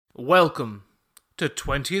Welcome to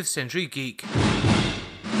 20th Century Geek.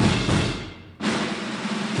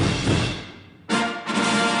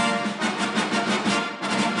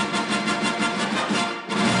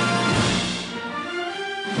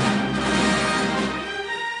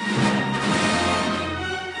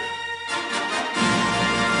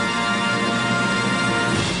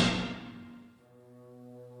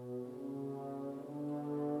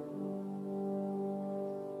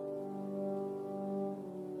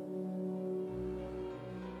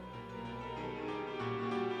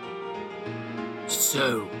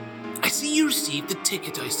 So, I see you received the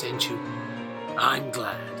ticket I sent you. I'm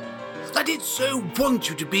glad. I did so want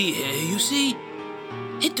you to be here, you see.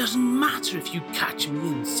 It doesn't matter if you catch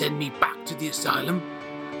me and send me back to the asylum.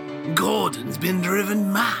 Gordon's been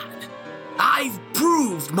driven mad. I've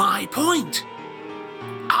proved my point.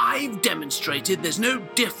 I've demonstrated there's no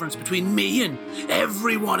difference between me and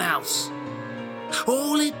everyone else.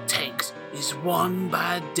 All it takes is one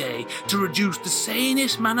bad day to reduce the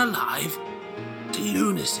sanest man alive to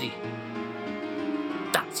lunacy.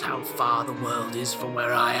 That's how far the world is from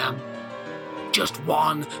where I am. Just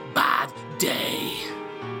one bad day.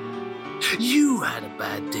 You had a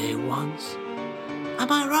bad day once.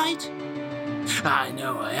 Am I right? I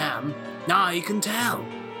know I am. I can tell.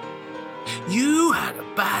 You had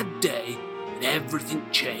a bad day and everything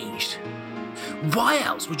changed. Why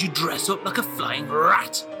else would you dress up like a flying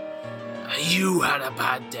rat? You had a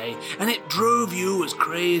bad day, and it drove you as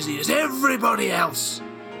crazy as everybody else.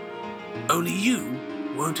 Only you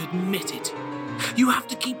won't admit it. You have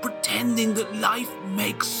to keep pretending that life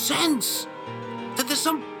makes sense, that there's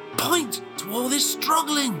some point to all this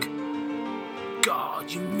struggling. God,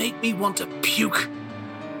 you make me want to puke.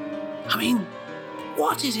 I mean,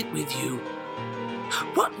 what is it with you?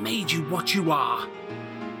 What made you what you are?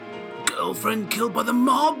 Girlfriend killed by the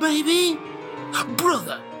mob, maybe?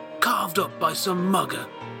 Brother carved up by some mugger.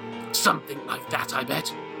 Something like that, I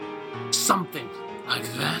bet. Something like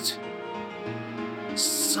that.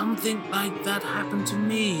 Something like that happened to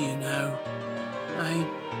me, you know.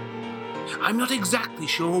 I'm not exactly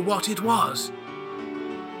sure what it was.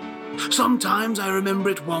 Sometimes I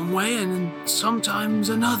remember it one way and sometimes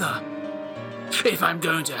another. If I'm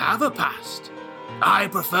going to have a past, I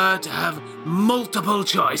prefer to have multiple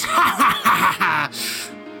choice.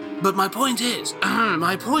 But my point is, I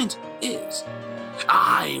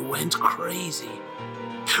went crazy.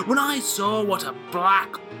 When I saw what a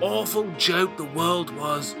black, awful joke the world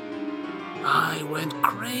was, I went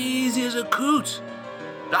crazy as a coot.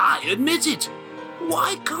 I admit it.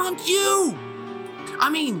 Why can't you?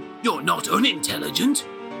 I mean, you're not unintelligent.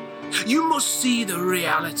 You must see the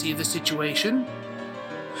reality of the situation.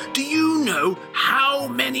 Do you know how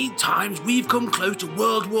many times we've come close to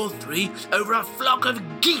World War III over a flock of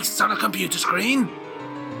geese on a computer screen?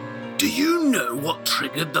 Do you know what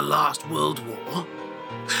triggered the last World War?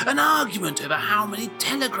 An argument over how many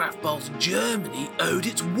telegraph poles Germany owed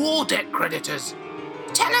its war debt creditors.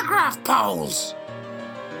 Telegraph poles!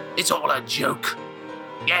 It's all a joke.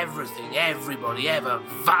 Everything everybody ever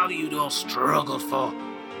valued or struggled for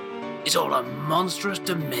is all a monstrous,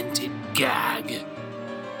 demented gag.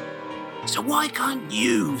 So why can't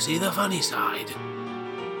you see the funny side?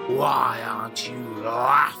 Why aren't you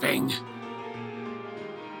laughing?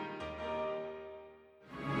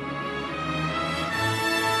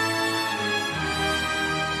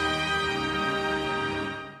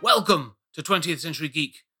 Welcome to 20th Century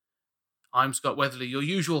Geek. I'm Scott Weatherly, your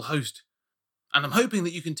usual host. And I'm hoping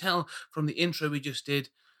that you can tell from the intro we just did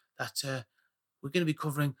that we're going to be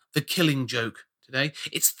covering The Killing Joke today.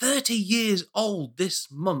 It's 30 years old this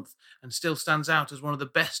month and still stands out as one of the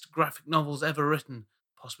best graphic novels ever written,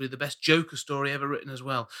 possibly the best Joker story ever written as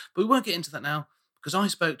well. But we won't get into that now because I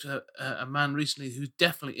spoke to a man recently who's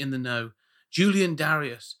definitely in the know, Julian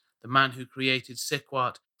Darius, the man who created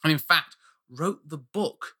Sickwat, and in fact wrote the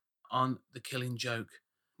book on The Killing Joke.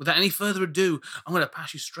 Without any further ado, I'm going to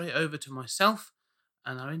pass you straight over to myself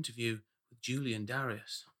and our interview with Julian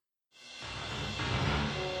Darius.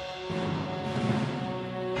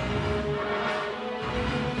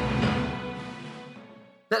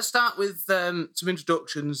 Let's start with some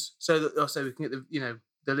introductions, so we can get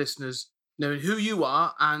the listeners knowing who you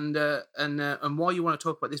are and why you want to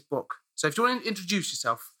talk about this book. So, if you want to introduce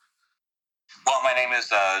yourself. Well, my name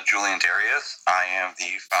is Julian Darius. I am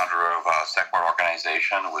the founder of Sickwat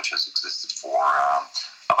Organization, which has existed for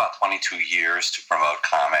about 22 years to promote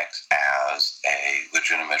comics as a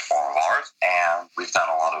legitimate form of art. And we've done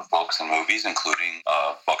a lot of books and movies, including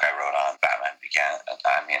a book I wrote on Batman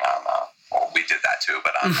we did that too,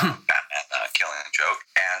 but on Batman Killing Joke.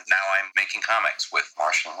 And now I'm making comics with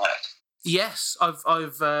Martian Lit. Yes, I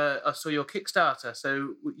saw your Kickstarter,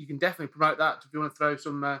 so you can definitely promote that if you want to throw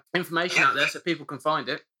some information out there so people can find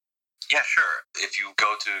it. Yeah, sure. If you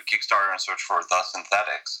go to Kickstarter and search for The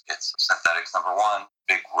Synthetics, it's Synthetics #1,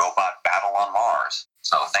 big robot battle on Mars.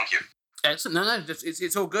 So thank you. Excellent. No,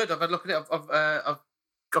 it's all good. I've had a look at it.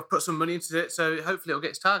 I've put some money into it, so hopefully it'll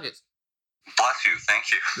get its targets. Bless you.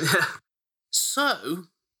 Thank you. So,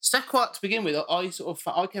 Sequart to begin with,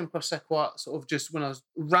 I came across Sequart sort of just when I was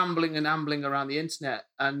rambling and ambling around the internet,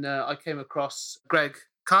 and I came across Greg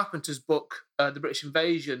Carpenter's book, The British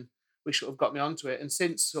Invasion, which sort of got me onto it. And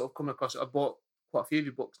since sort of coming across it, I bought quite a few of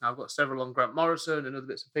your books now. I've got several on Grant Morrison and other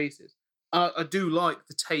bits and pieces. I do like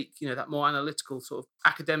the take, that more analytical sort of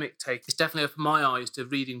academic take. It's definitely opened my eyes to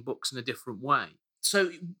reading books in a different way.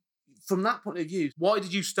 So, from that point of view, why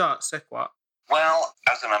did you start Sequart? Well,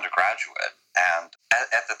 as an undergraduate, and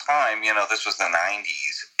at the time, this was the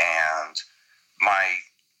 90s, and my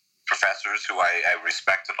professors, who I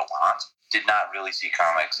respected a lot, did not really see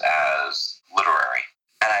comics as literary.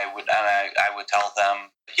 And I would tell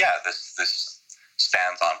them, yeah, this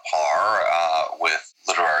stands on par with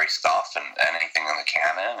literary stuff and anything in the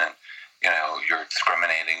canon, and you're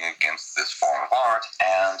discriminating against this form of art.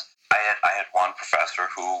 And I had one professor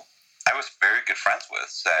who I was very good friends with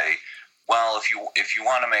say, well, if you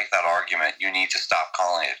want to make that argument, you need to stop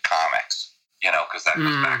calling it comics, because that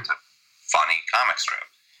goes back to funny comic strip.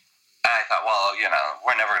 And I thought, well,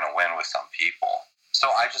 we're never going to win with some people. So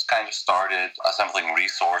I just kind of started assembling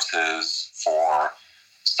resources for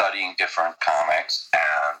studying different comics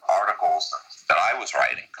and articles that I was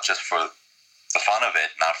writing, just for the fun of it,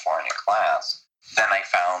 not for any class. Then I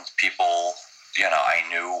found people, I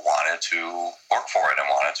knew wanted to work for it and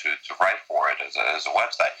wanted to write for it as a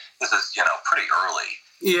website. This is, pretty early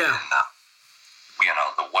in,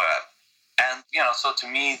 the web. And, so to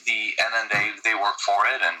me, and then they worked for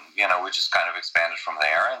it, and, we just kind of expanded from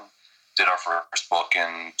there and did our first book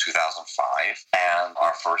in 2005 and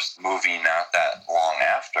our first movie not that long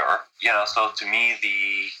after. So to me,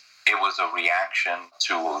 it was a reaction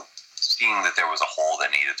to seeing that there was a hole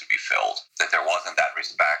that needed to be filled, that there wasn't that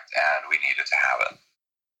respect, and we needed to have it.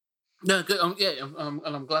 No, good.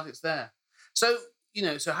 And I'm glad it's there. So,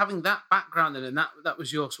 so having that background then, and that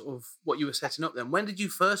was your sort of what you were setting up then. When did you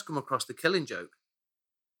first come across The Killing Joke?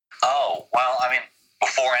 Oh, well,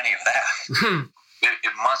 before any of that,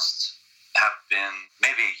 it must have been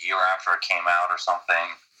maybe a year after it came out or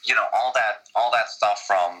something. All that stuff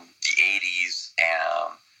from the 80s,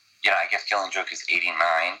 and I guess Killing Joke is 89,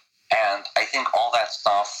 and I think all that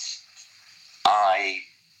stuff I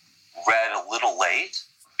read a little late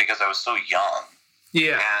because I was so young.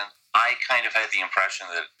 Yeah. And I kind of had the impression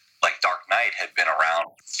that, like, Dark Knight had been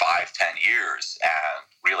around 5-10 years, and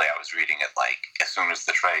really I was reading it, like, as soon as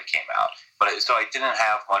the trade came out. So I didn't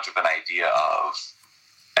have much of an idea of,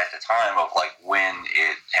 at the time, of, like, when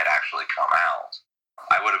it had actually come out.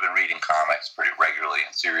 I would have been reading comics pretty regularly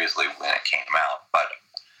and seriously when it came out, but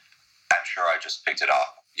I'm sure I just picked it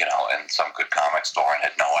up, in some good comic store and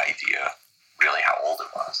had no idea really how old it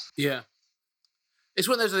was. Yeah. It's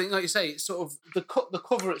one of those things, like you say, it's sort of, the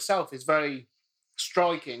cover itself is very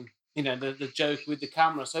striking, the joke with the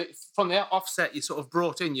camera. So from the offset, you're sort of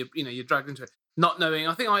brought in, you're dragged into it. Not knowing,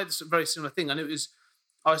 I think I had a very similar thing.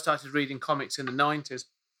 I started reading comics in the 90s.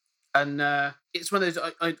 And it's one of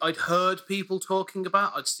those I'd heard people talking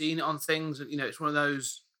about. I'd seen it on things. And, it's one of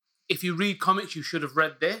those, if you read comics, you should have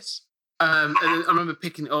read this. And I remember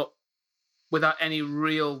picking it up without any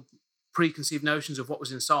real preconceived notions of what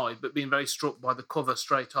was inside, but being very struck by the cover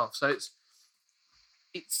straight off. So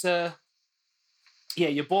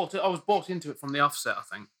you bought it. I was bought into it from the offset, I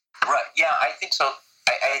think. Right. Yeah, I think so.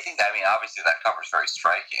 I think that, obviously that cover is very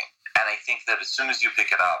striking. And I think that as soon as you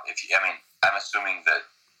pick it up, I'm assuming that,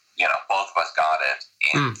 both of us got it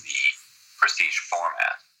in the prestige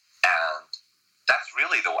format. And that's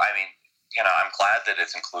really I'm glad that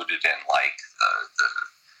it's included in, like, the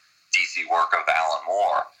DC work of Alan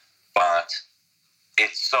Moore, but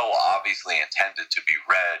it's so obviously intended to be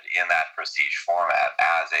read in that prestige format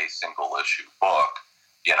as a single issue book,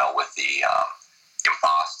 with the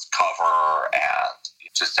embossed cover and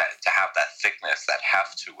just to have that thickness, that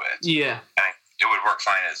heft to it. Yeah. It would work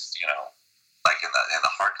fine as, like in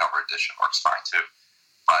the hardcover edition works fine too.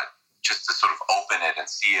 But just to sort of open it and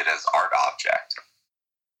see it as art object.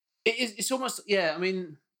 It's almost,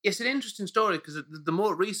 it's an interesting story because the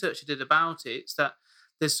more research I did about it, it's that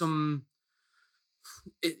there's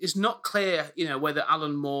it's not clear, whether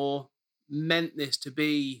Alan Moore meant this to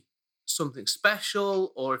be something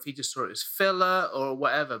special or if he just saw it as filler or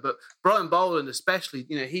whatever. But Brian Boland especially,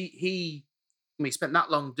 he spent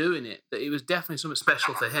that long doing it, that it was definitely something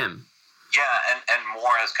special for him. Yeah, and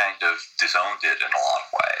Moore has kind of disowned it in a lot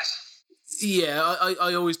of ways. Yeah,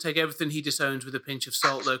 I always take everything he disowns with a pinch of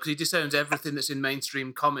salt, though, because he disowns everything that's in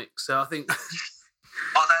mainstream comics. So I think...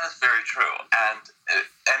 Well, that is very true. And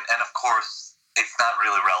of course, it's not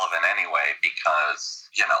really relevant anyway because,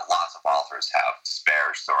 lots of authors have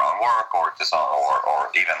disparaged their own work or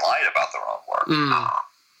even lied about their own work.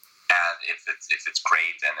 And if it's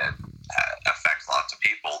great and it affects lots of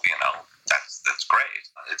people, that's great.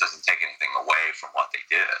 It doesn't take anything away from what they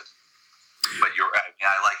did. But you're right.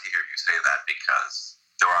 I like to hear you say that because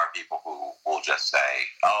there are people who will just say,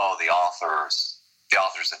 "Oh, the author's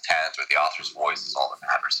intent or the author's voice is all that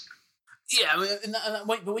matters here." Yeah, I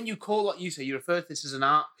mean, but when you call, like you say, you refer to this as an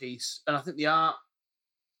art piece, and I think the art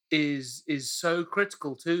is so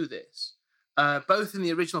critical to this, both in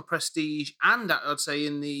the original Prestige and I'd say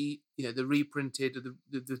in the the reprinted or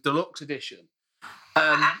the deluxe edition.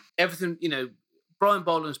 Everything, Brian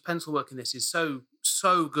Boland's pencil work in this is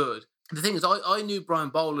so good. The thing is, I knew Brian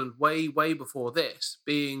Boland way before this,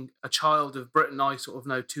 being a child of Britain. I sort of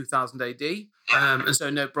know 2000 AD, and so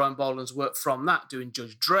know Brian Boland's work from that, doing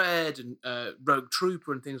Judge Dredd and Rogue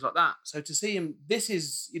Trooper and things like that. So to see him, this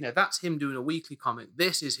is, that's him doing a weekly comic.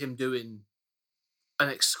 This is him doing an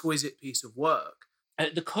exquisite piece of work.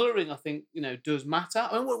 The colouring, I think, does matter.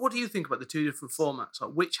 I mean, what do you think about the two different formats?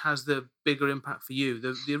 Like, which has the bigger impact for you?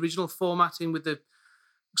 The original formatting with the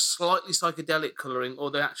slightly psychedelic colouring, or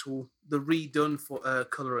the redone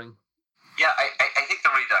colouring? Yeah, I think the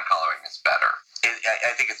redone colouring is better.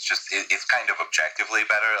 I think it's kind of objectively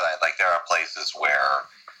better. Like there are places where,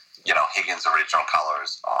 Higgins' original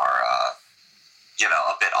colours are,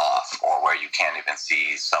 a bit off, or where you can't even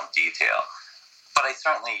see some detail. But I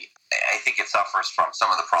think it suffers from some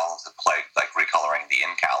of the problems that plagued, like recoloring the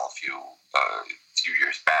Incal a few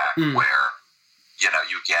years back, where, you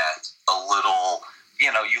get a little...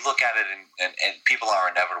 you look at it and people are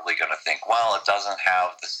inevitably going to think, well, it doesn't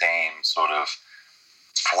have the same sort of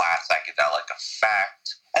flat psychedelic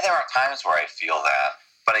effect. And there are times where I feel that,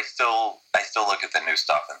 but I still look at the new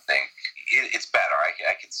stuff and think it's better.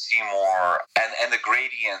 I can see more, and the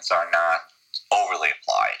gradients are not overly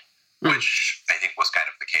applied, which I think was kind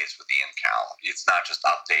of the case with the Incal. It's not just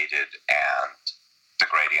updated and the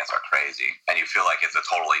gradients are crazy, and you feel like it's a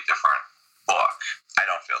totally different book. I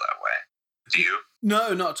don't feel that way. Do you?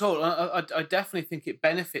 No, not at all. I definitely think it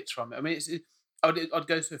benefits from it. I mean, I'd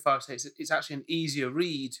go so far as to say it's actually an easier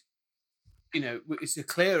read. It's a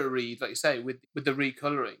clearer read, like you say, with the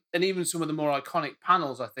recolouring. And even some of the more iconic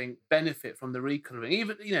panels, I think, benefit from the recolouring.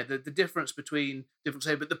 Even, the difference between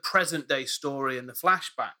but the present day story and the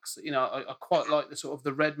flashbacks. I quite like the sort of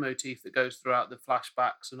the red motif that goes throughout the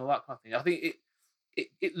flashbacks and all that kind of thing. I think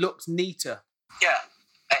it looks neater. Yeah,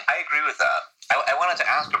 I agree with that. I wanted to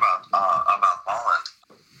ask about Boland.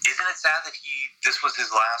 Isn't it sad that this was his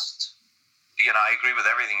last? I agree with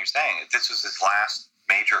everything you're saying. This was his last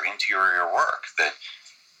major interior work. That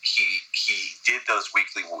he did that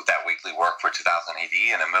weekly work for 2000 AD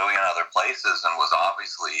and a million other places, and was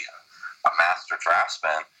obviously a master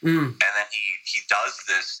draftsman. And then he does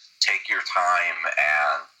this take your time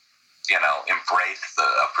and embrace the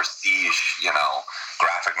prestige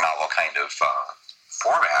graphic novel kind of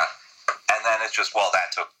format. And then it's just, well,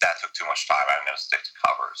 that took too much time. I'm going to stick to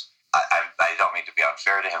covers. I don't mean to be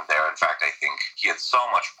unfair to him there. In fact, I think he had so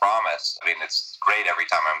much promise. I mean, it's great every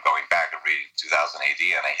time I'm going back and reading 2000 AD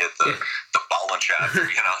and I hit the Boland chapter,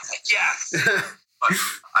 it's like, yes! But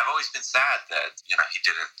I've always been sad that, he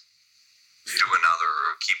didn't do another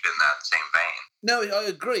or keep in that same vein. No, I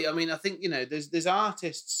agree. I mean, I think, there's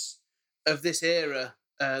artists of this era,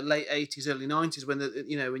 late 80s, early 90s, when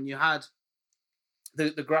when you had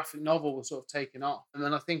the graphic novel was sort of taken off. And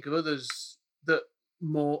then I think of others that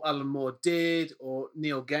Alan Moore did, or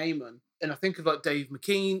Neil Gaiman. And I think of like Dave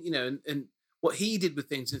McKean, and what he did with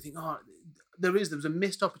things, and I think, there was a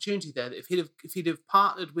missed opportunity there, that if he'd have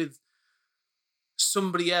partnered with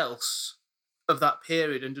somebody else of that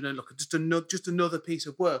period and done just another piece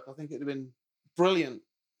of work, I think it'd have been brilliant.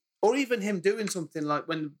 Or even him doing something like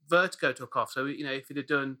when Vertigo took off. So, if he'd have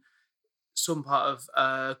done some part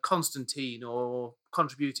of Constantine or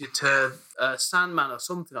contributed to Sandman or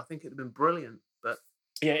something, I think it'd have been brilliant. But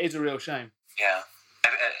yeah, it is a real shame. Yeah.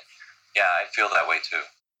 I feel that way too.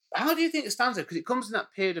 How do you think it stands out? Because it comes in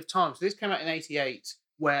that period of time. So this came out in 88,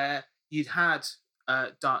 where you'd had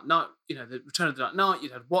Dark Knight, the Return of the Dark Knight,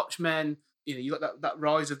 you'd had Watchmen, you got that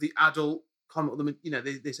rise of the adult comic,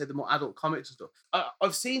 they say the more adult comics and stuff.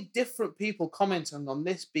 I've seen different people commenting on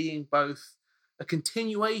this being both a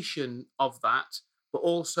continuation of that, but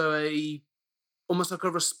also almost like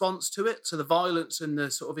a response to it. So the violence and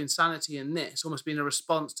the sort of insanity in this almost being a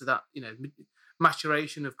response to that,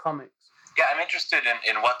 maturation of comics. Yeah, I'm interested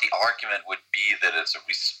in what the argument would be that it's a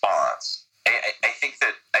response. I think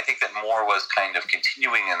that Moore was kind of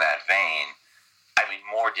continuing in that vein. I mean,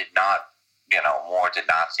 Moore did not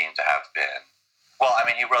seem to have been. Well, I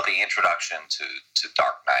mean, he wrote the introduction to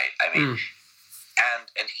Dark Knight. I mean,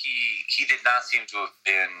 and he did not seem to have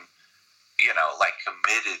been,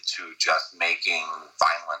 committed to just making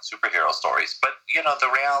violent superhero stories. But,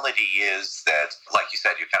 the reality is that, like you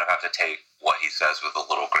said, you kind of have to take what he says with a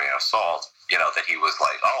little grain of salt. That he was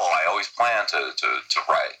like, oh, I always plan to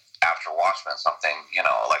write after Watchmen something,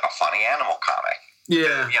 like a funny animal comic.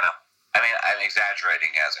 Yeah. I mean, I'm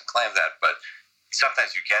exaggerating as I claim that, but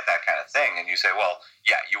sometimes you get that kind of thing and you say, well,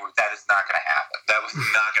 yeah, that is not going to happen. That was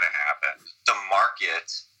not going to happen. The market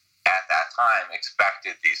at that time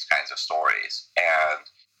expected these kinds of stories, and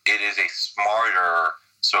it is a smarter,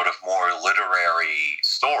 sort of more literary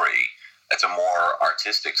story. It's a more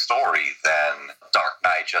artistic story than Dark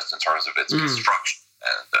Knight, just in terms of its construction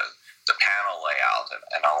and the panel layout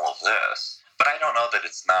and all of this. But I don't know that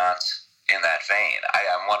it's not in that vein.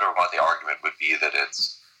 I'm wondering what the argument would be that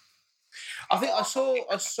it's. I think I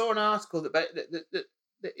saw an article that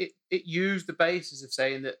it used the basis of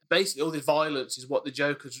saying that basically all the violence is what the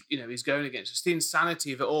Joker's is going against. It's the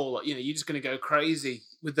insanity of it all. Like, you're just going to go crazy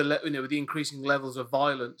with with the increasing levels of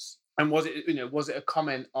violence. And was it a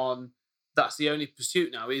comment on that's the only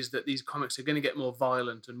pursuit now, is that these comics are going to get more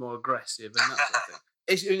violent and more aggressive and that sort of thing.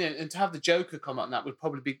 It's, and to have the Joker comment on that would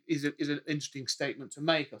probably be is an interesting statement to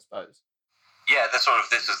make, I suppose. Yeah, this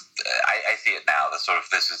is. I see it now. This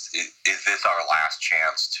is this our last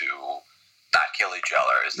chance to not kill each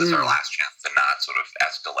other? Is this our last chance to not sort of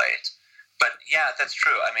escalate? But yeah, that's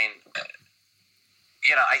true. I mean,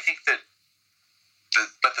 I think that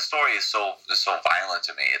the story is so violent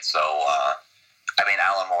to me. It's so. I mean,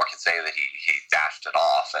 Alan Moore can say that he dashed it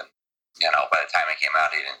off, and by the time it came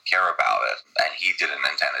out, he didn't care about it, and he didn't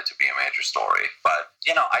intend it to be a major story. But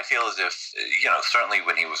I feel as if certainly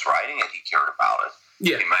when he was writing it, he cared about it.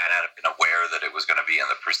 Yeah. He might not have been aware that it was going to be in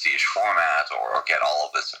the prestige format or get all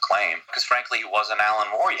of this acclaim, because frankly, he wasn't Alan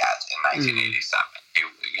Moore yet in 1987.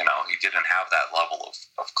 He didn't have that level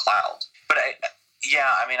of clout. But I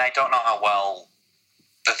don't know how well.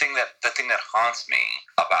 The thing that haunts me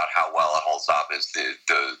about how well it holds up is the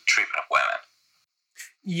treatment of women.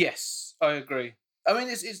 Yes, I agree. I mean,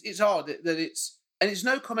 it's odd that it's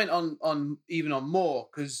no comment on even on Moore,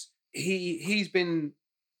 because he's been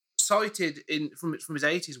cited from his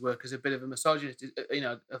 80s work as a bit of a misogynist.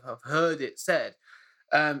 I've heard it said.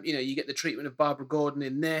 You get the treatment of Barbara Gordon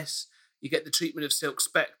in this. You get the treatment of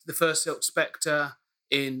the first Silk Spectre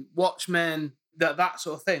in Watchmen. That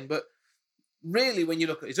sort of thing, but. Really, when you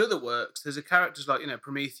look at his other works, there's characters like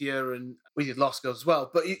Promethea, and we did Lost Girls as well.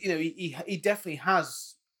 But he definitely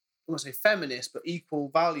has, I won't say feminist, but equal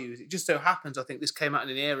values. It just so happens, I think, this came out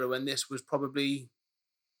in an era when this was probably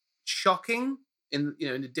shocking in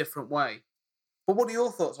a different way. But what are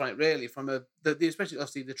your thoughts on it, really, from especially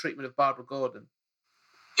obviously the treatment of Barbara Gordon?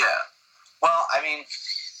 Yeah, well, I mean,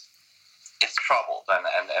 it's troubled,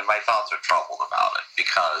 and my thoughts are troubled about it,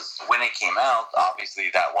 because when it came out, obviously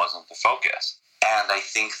that wasn't the focus. And I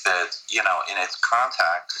think that, in its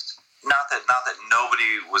context, not that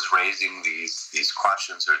nobody was raising these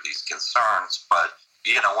questions or these concerns, but,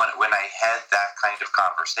 when I had that kind of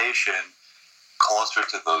conversation closer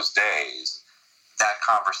to those days, that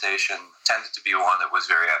conversation tended to be one that was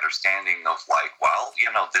very understanding of like, well,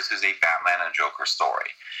 this is a Batman and Joker story.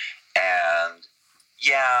 And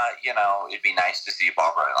yeah, it'd be nice to see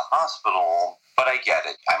Barbara in the hospital, but I get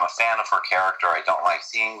it. I'm a fan of her character. I don't like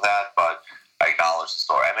seeing that, but I acknowledge the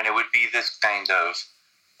story. I mean, it would be this kind of,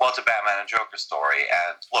 well, it's a Batman and Joker story,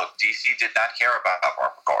 and look, DC did not care about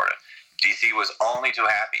Barbara Gordon. DC was only too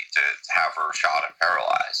happy to have her shot and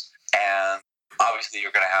paralyzed. And obviously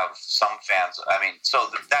you're going to have some fans. I mean, so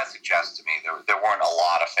that suggests to me there weren't a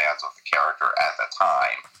lot of fans of the character at the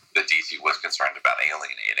time that DC was concerned about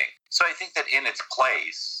alienating. So I think that in its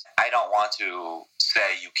place, I don't want to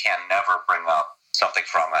say you can never bring up something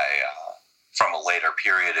from a later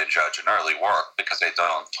period and judge an early work, because I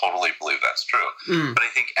don't totally believe that's true. But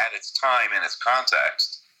I think at its time, in its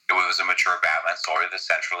context, it was a mature Batman story that's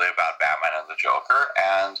centrally about Batman and the Joker.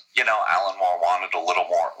 And, Alan Moore wanted a little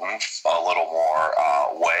more oomph, a little more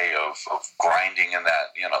way of grinding in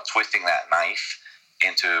that, twisting that knife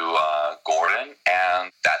into Gordon.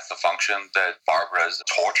 And that's the function that Barbara's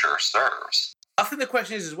torture serves. I think the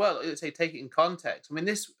question is as well, let's say, take it in context. I mean,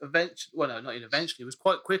 this eventually was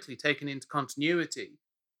quite quickly taken into continuity.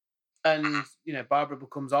 and Barbara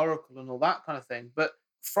becomes Oracle and all that kind of thing. But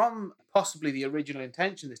from possibly the original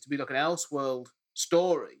intention, this to be like an Elseworld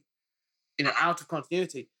story, out of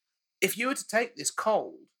continuity. If you were to take this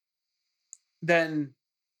cold, then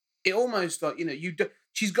it almost like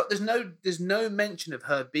she's got there's no mention of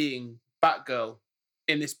her being Batgirl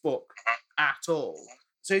in this book at all.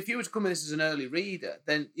 So if you were to come at this as an early reader,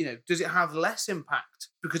 then does it have less impact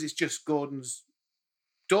because it's just Gordon's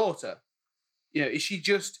daughter?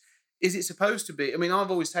 Is it supposed to be? I mean,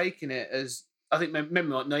 I've always taken it as, I think maybe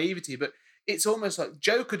not naivety, but it's almost like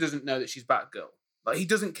Joker doesn't know that she's Batgirl. Like, he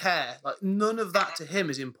doesn't care. Like, none of that to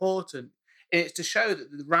him is important. And it's to show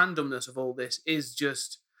that the randomness of all this is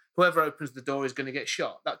just whoever opens the door is going to get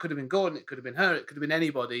shot. That could have been Gordon. It could have been her. It could have been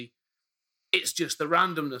anybody. It's just the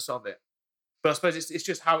randomness of it. But I suppose it's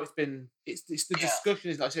just how it's been. It's the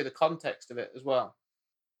discussion is, like I say, the context of it as well.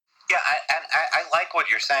 Yeah, I like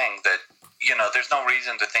what you're saying, that, there's no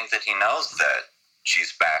reason to think that he knows that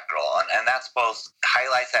she's Batgirl. And that's both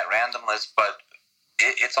highlights that randomness, but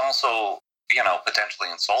it's also,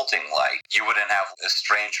 potentially insulting. Like, you wouldn't have a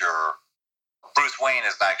stranger. Bruce Wayne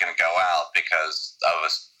is not going to go out because of a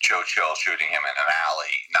Joe Chill shooting him in an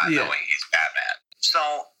alley, not knowing he's Batman. So,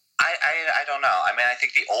 I don't know. I mean, I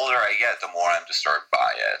think the older I get, the more I'm disturbed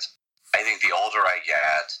by it. I think the older I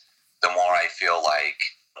get, the more I feel like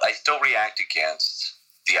I still react against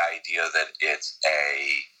the idea that it's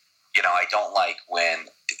I don't like when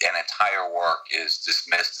an entire work is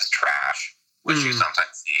dismissed as trash, which you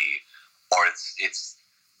sometimes see, or it's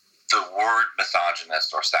the word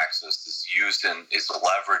misogynist or sexist is used is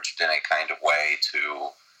leveraged in a kind of way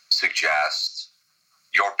to suggest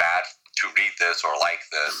you're bad to read this or like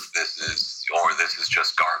this. This is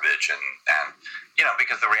just garbage, and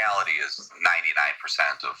because the reality is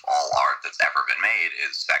 99% of all art that's ever been made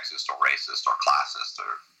is sexist or racist or classist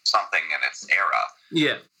or something in its era.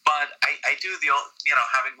 Yeah. But I do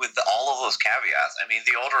having with all of those caveats. I mean,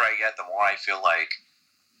 the older I get, the more I feel like,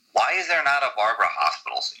 why is there not a Barbara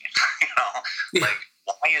hospital scene? Like,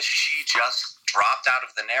 why is she just dropped out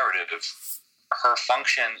of the narrative? Her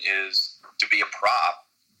function is to be a prop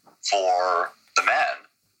for the men.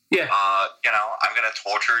 Yeah. I'm going to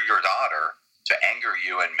torture your daughter to anger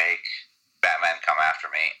you and make Batman come after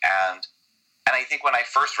me. And I think when I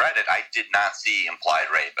first read it, I did not see implied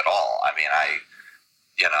rape at all. I mean, I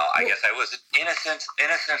guess I was an innocent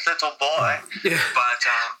little boy. Yeah.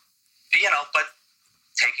 But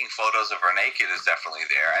taking photos of her naked is definitely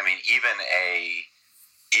there. I mean, even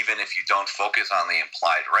if you don't focus on the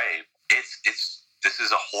implied rape, this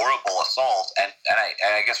is a horrible assault, and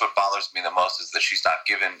I guess what bothers me the most is that she's not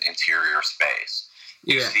given interior space.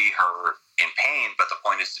 You see her in pain, but the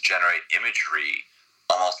point is to generate imagery,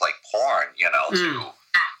 almost like porn, to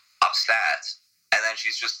upset, and then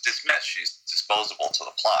she's just dismissed. She's disposable to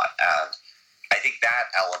the plot, and I think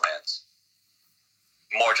that element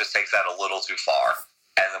more just takes that a little too far.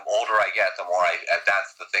 And the older I get, the more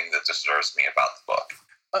that's the thing that disturbs me about the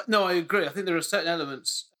book. No, I agree. I think there are certain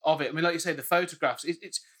elements of it. I mean, like you say, the photographs.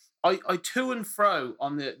 I to and fro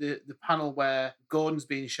on the panel where Gordon's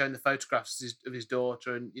being shown the photographs of his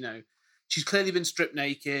daughter, and she's clearly been stripped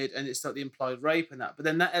naked, and it's like the implied rape and that. But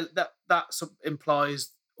then that implies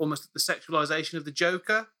almost the sexualization of the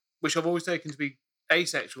Joker, which I've always taken to be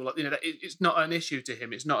asexual. Like, it's not an issue to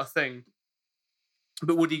him. It's not a thing.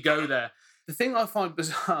 But would he go there? The thing I find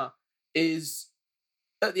bizarre is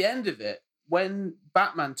at the end of it, when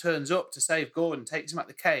Batman turns up to save Gordon, takes him out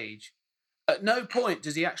the cage, at no point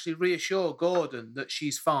does he actually reassure Gordon that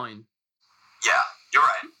she's fine. Yeah, you're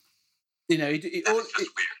right. That's just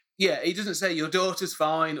weird. Yeah, he doesn't say your daughter's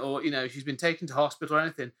fine or she's been taken to hospital or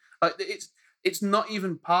anything. Like, it's not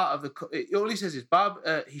even part of the. All he says is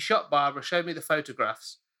he shot Barbara, showed me the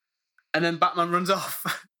photographs, and then Batman runs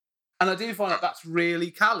off. And I do find that's really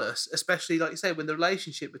callous, especially, like you say, when the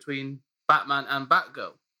relationship between Batman and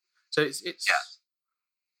Batgirl. So it's yeah.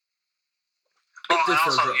 Well, and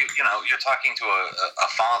also, you're talking to a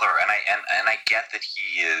father, and I get that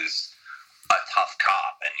he is a tough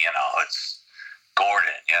cop, and it's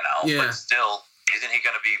Gordon, yeah. But still, isn't he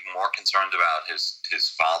going to be more concerned about his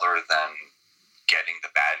father than getting the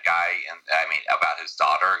bad guy, about his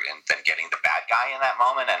daughter, and then getting the bad guy in that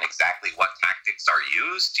moment, and exactly what tactics are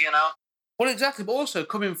used, Well, exactly, but also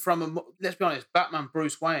coming from, let's be honest, Batman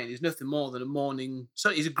Bruce Wayne is nothing more than a mourning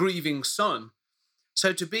son. He's a grieving son.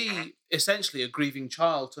 So to be essentially a grieving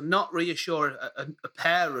child, to not reassure a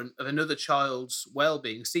parent of another child's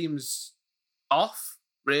well-being seems off,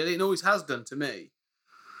 really. It always has done to me.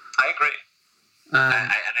 I agree.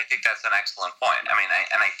 And I think that's an excellent point. I mean,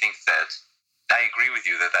 I think that I agree with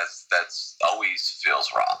you that that's always feels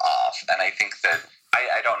off. And I think that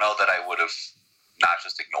I don't know that I would have not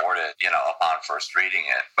just ignored it, upon first reading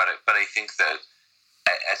it, but I think that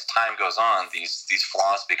as time goes on, these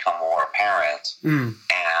flaws become more apparent,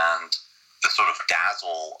 and the sort of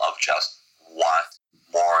dazzle of just what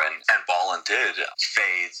Moore and Bolland did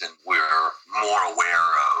fades, and we're more aware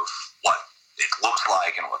of what it looks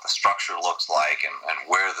like and what the structure looks like and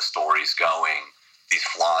where the story's going. These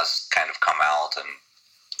flaws kind of come out, and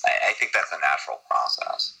I think that's a natural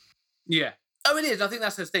process. Yeah. Oh, it is. I think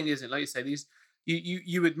that's the thing, isn't it? Like you say, these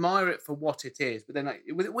you admire it for what it is, but then like,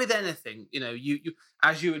 with anything, you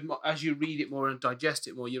as you read it more and digest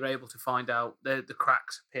it more, you're able to find out the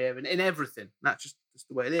cracks appear in everything. That's just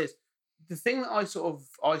the way it is. The thing that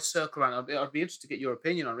I circle around, I'd be interested to get your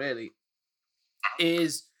opinion on, really,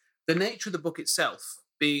 is the nature of the book itself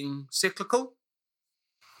being cyclical.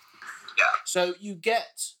 Yeah. So you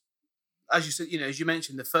get, as you said, as you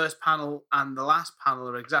mentioned, the first panel and the last panel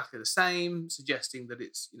are exactly the same, suggesting that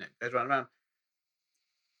it's, goes round and round.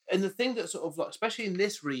 And the thing that sort of, like, especially in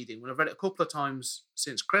this reading, when I've read it a couple of times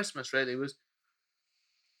since Christmas, really, was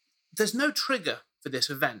there's no trigger for this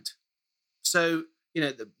event. So,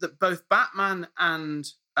 both Batman and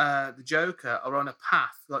the Joker are on a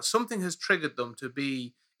path. Like, something has triggered them to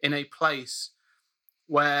be in a place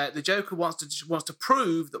where the Joker wants to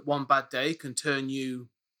prove that one bad day can turn you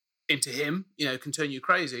into him, can turn you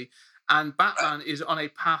crazy. And Batman is on a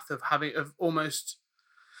path of almost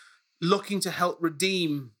looking to help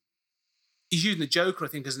redeem. He's using the Joker, I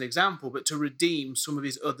think, as an example, but to redeem some of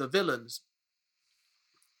his other villains.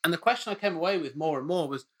 And the question I came away with more and more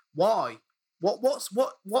was, why? What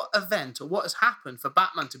event or what has happened for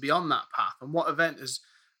Batman to be on that path, and what event has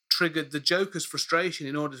triggered the Joker's frustration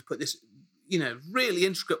in order to put this, really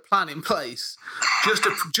intricate plan in place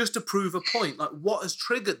just to prove a point? Like, what has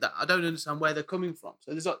triggered that? I don't understand where they're coming from.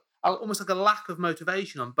 So there's almost like a lack of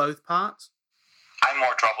motivation on both parts. I'm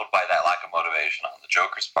more troubled by that lack of motivation on the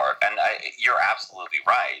Joker's part. And you're absolutely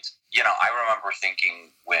right. I remember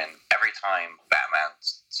thinking when every time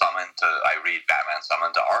I read Batman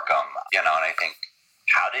Summoned to Arkham, and I think,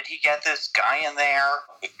 how did he get this guy in there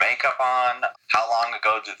with makeup on? How long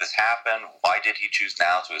ago did this happen? Why did he choose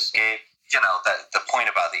now to escape? The point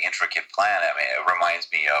about the intricate plan, I mean, it reminds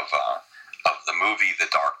me of the movie The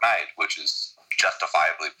Dark Knight, which is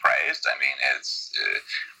justifiably praised. I mean,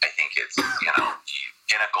 I think it's the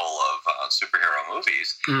pinnacle of superhero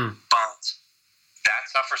movies, but that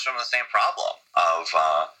suffers from the same problem of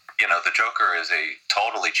the Joker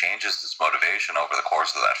totally changes his motivation over the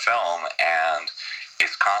course of that film, and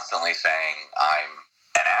is constantly saying, I'm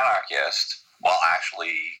an anarchist, while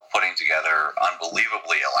actually putting together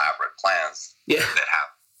unbelievably elaborate plans that have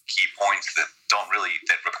key points that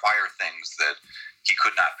require things that he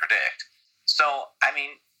could not predict. So, I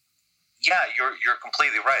mean, yeah, you're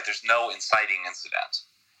completely right. There's no inciting incident.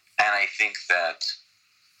 And I think that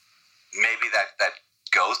maybe that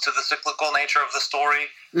goes to the cyclical nature of the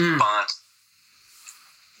story, but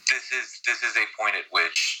this is a point at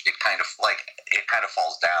which it kind of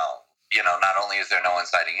falls down. Not only is there no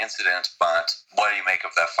inciting incident, but what do you make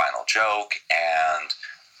of that final joke, and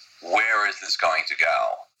where is this going to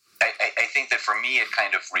go? I think that for me, it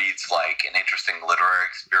kind of reads like an interesting literary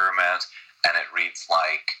experiment, and it reads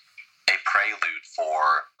like a prelude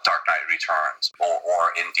for Dark Knight Returns,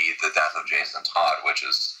 or indeed the death of Jason Todd, which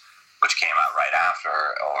came out right after,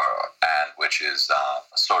 and which is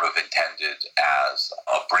sort of intended as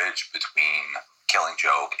a bridge between Killing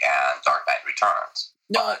Joke and Dark Knight Returns.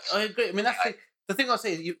 No, I agree. I mean, that's the thing I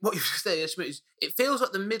say. What you say is, it feels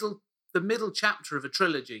like the middle chapter of a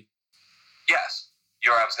trilogy. Yes,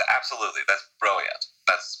 you're absolutely. That's brilliant.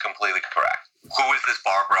 That's completely correct. Who is this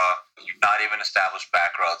Barbara? You've not even established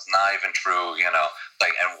backgrounds. Not even true. And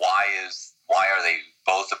why are they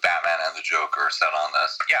both the Batman and the Joker set on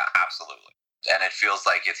this? Yeah, absolutely. And it feels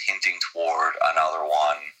like it's hinting toward another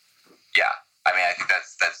one. Yeah, I mean, I think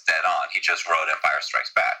that's dead on. He just wrote Empire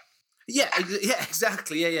Strikes Back. Yeah,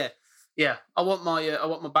 exactly. Yeah. I want my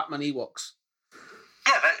Batman Ewoks.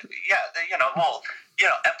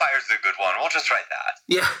 Empire's a good one. We'll just write that.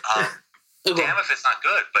 Yeah. Damn if it's not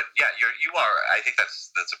good, but yeah, you are. I think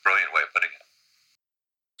that's a brilliant way of putting it.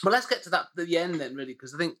 Well, let's get to the end then, really,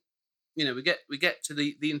 because I think we get to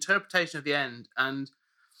the interpretation of the end, and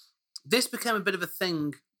this became a bit of a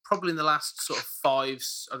thing probably in the last sort of I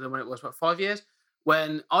don't know when it was, about 5 years,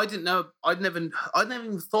 when I'd never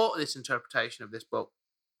even thought of this interpretation of this book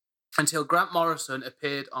until Grant Morrison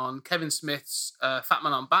appeared on Kevin Smith's Fat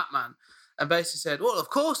Man on Batman, and basically said, well, of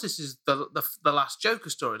course this is the last Joker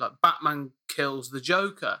story. Like, Batman kills the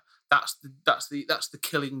Joker. That's the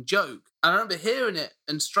killing joke. And I remember hearing it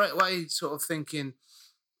and straight away sort of thinking,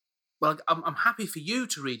 well, I'm happy for you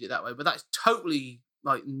to read it that way, but that's totally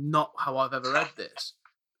like not how I've ever read this.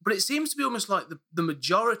 But it seems to be almost like the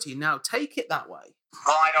majority now take it that way.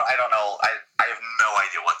 Well, I don't know. I have no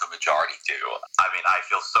idea what the majority do. I mean, I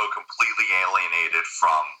feel so completely alienated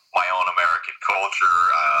from my own American culture.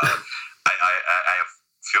 I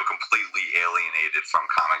feel completely alienated from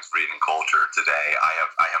comics reading culture today. I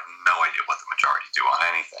have no idea what the majority do on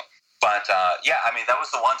anything. But yeah, I mean, that was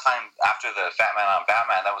the one time after the Fat Man on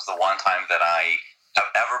Batman. That was the one time that I have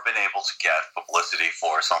ever been able to get publicity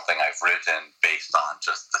for something I've written based on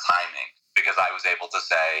just the timing, because I was able to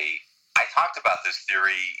say, I talked about this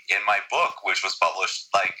theory in my book, which was published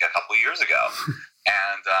like a couple of years ago.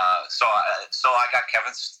 And so I got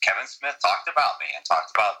Kevin Smith talked about me and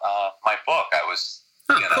talked about my book. I was,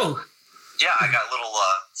 Cool. Yeah, I got a little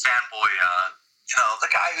fanboy,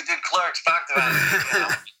 the guy who did Clerks talked about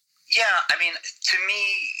it. Yeah, I mean, to me,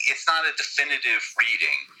 it's not a definitive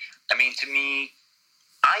reading. I mean, to me,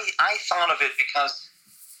 I thought of it because,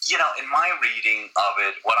 in my reading of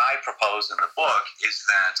it, what I propose in the book is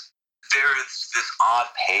that there's this odd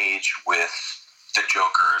page with the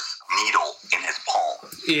Joker's needle in his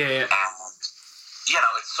palm. Yeah. And,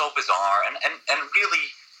 it's so bizarre. And really,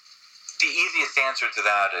 the easiest answer to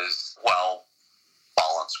that is, well,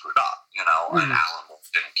 Bolland screwed up, and Alan Wolf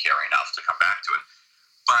didn't care enough to come back to it.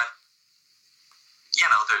 But,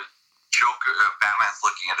 the Joker, Batman's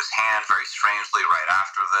looking at his hand very strangely right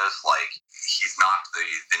after this. Like, he's knocked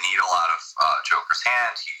the needle out of Joker's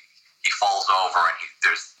hand. He falls over and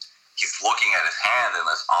he's looking at his hand in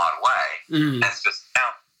this odd way. And it's just,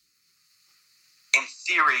 now, in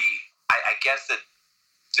theory, I guess that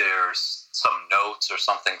there's some notes or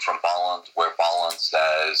something from Bolland where Bolland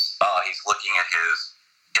says, he's looking at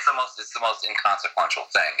it's the most inconsequential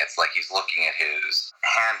thing. It's like he's looking at his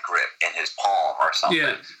hand grip in his palm or something.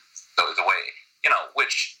 Yeah. So the way,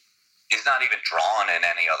 which is not even drawn in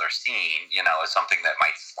any other scene, is something that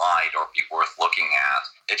might slide or be worth looking at.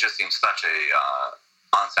 It just seems such a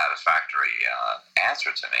unsatisfactory answer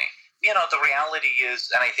to me. The reality is,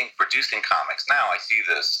 and I think producing comics now, I see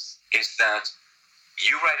this, is that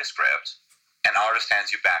you write a script, an artist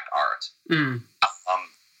hands you back art.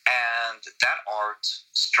 And that art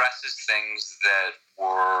stresses things that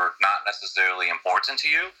were not necessarily important to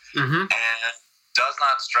you, and does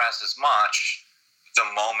not stress as much the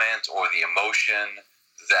moment or the emotion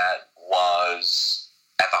that was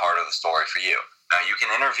at the heart of the story for you. Now, you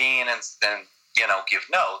can intervene and give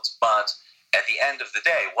notes, but at the end of the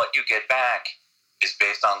day, what you get back is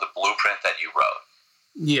based on the blueprint that you wrote.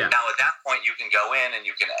 Yeah. Now, at that point, you can go in and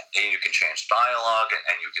you can change dialogue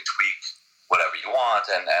and you can tweak whatever you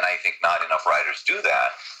want, and I think not enough writers do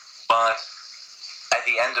that. But at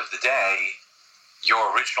the end of the day,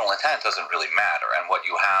 your original intent doesn't really matter, and what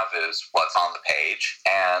you have is what's on the page,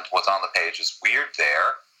 and what's on the page is weird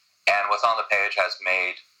there, and what's on the page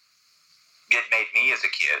made me as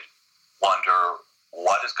a kid wonder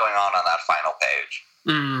what is going on that final page.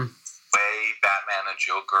 The way Batman and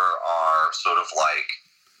Joker are sort of like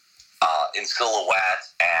in silhouette,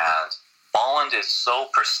 and Bolland is so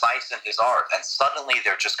precise in his art, and suddenly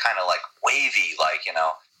they're just kind of like wavy,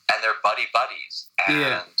 and they're buddies,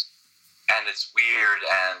 and it's weird,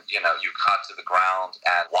 and you cut to the ground,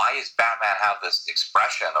 and why does Batman have this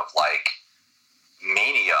expression of like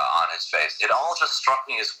mania on his face? It all just struck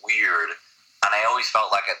me as weird, and I always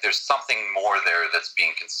felt like there's something more there that's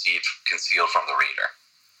being concealed from the reader.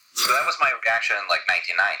 So that was my reaction in like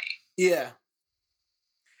 1990. Yeah.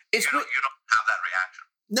 You don't have that reaction.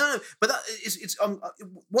 No, but that it's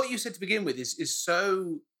what you said to begin with is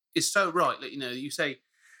so right. Like, you say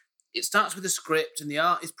it starts with a script and the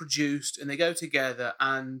art is produced and they go together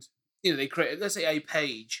and they create, let's say, a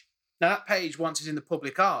page. Now that page, once it's in the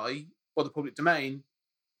public eye or the public domain,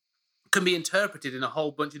 can be interpreted in a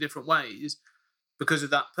whole bunch of different ways because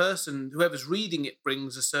of that person. Whoever's reading it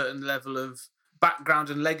brings a certain level of background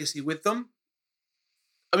and legacy with them.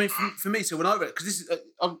 I mean, for me, so when I read it, because this is,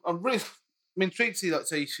 I'm intrigued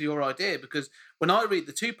to see your idea, because when I read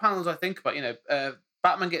the two panels, I think about,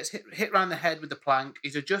 Batman gets hit around the head with the plank.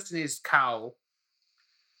 He's adjusting his cowl,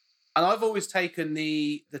 and I've always taken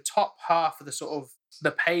the top half of the sort of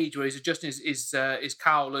the page where he's adjusting his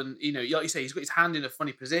cowl, and like you say, he's got his hand in a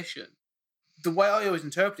funny position. The way I always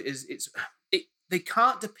interpret it is they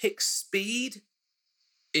can't depict speed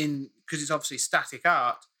because it's obviously static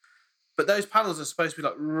art, but those panels are supposed to be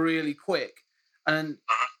like really quick. And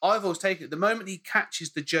I've always taken it, the moment he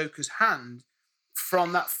catches the Joker's hand,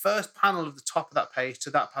 from that first panel of the top of that page to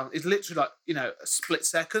that panel is literally like, a split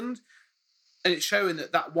second. And it's showing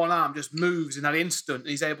that one arm just moves in that instant and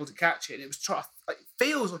he's able to catch it. And it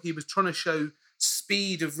feels like he was trying to show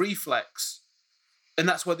speed of reflex, and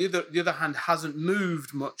that's why the other hand hasn't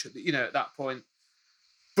moved much at at that point.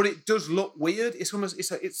 But it does look weird. It's almost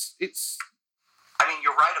it's. I mean,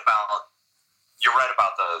 you're right about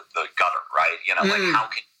the gutter, right? Like how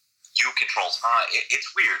can you control time?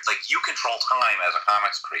 It's weird. Like you control time as a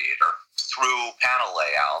comics creator through panel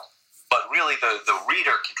layout, but really the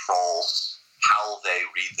reader controls how they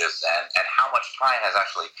read this and how much time has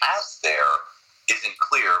actually passed there isn't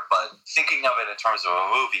clear. But thinking of it in terms of a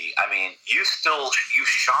movie, I mean, you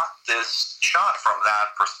shot this shot from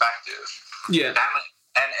that perspective. Yeah.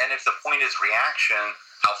 And if the point is reaction,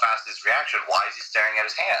 how fast is reaction? Why is he staring at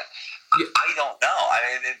his hand? Yeah. I don't know.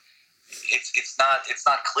 I mean, it's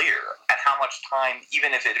not clear. And how much time,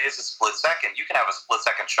 even if it is a split second, you can have a split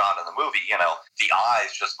second shot in the movie. The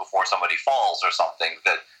eyes just before somebody falls or something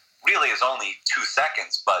that really is only 2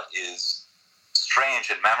 seconds, but is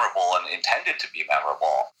strange and memorable and intended to be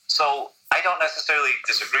memorable. So I don't necessarily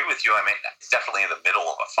disagree with you. I mean, it's definitely in the middle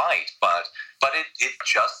of a fight, but it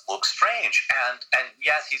just looks strange. And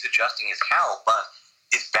yes, he's adjusting his cowl, but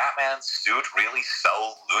is Batman's suit really so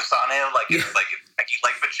loose on him? Like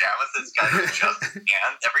pajamas that's got to adjust his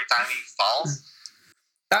hand every time he falls?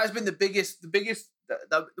 That has been the biggest.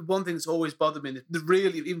 The one thing that's always bothered me,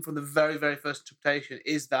 really, even from the very, very first interpretation,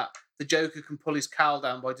 is that the Joker can pull his cowl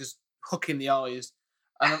down by just hooking the eyes.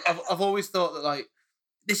 And I've always thought that, like,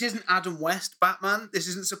 this isn't Adam West Batman. This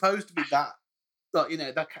isn't supposed to be that. Like,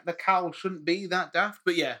 the cowl shouldn't be that daft.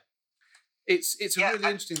 But yeah, it's a really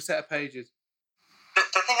interesting set of pages.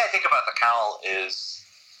 The thing I think about the cowl is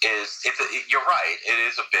you're right. It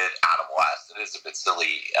is a bit Adam West. It is a bit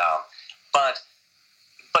silly. But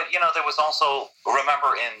there was also,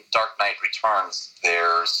 remember in Dark Knight Returns,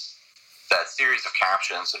 there's that series of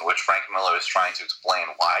captions in which Frank Miller is trying to explain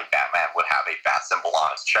why Batman would have a bat symbol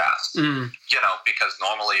on his chest. Because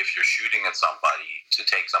normally if you're shooting at somebody to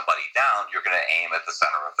take somebody down, you're going to aim at the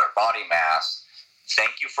center of their body mass.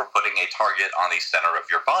 Thank you for putting a target on the center of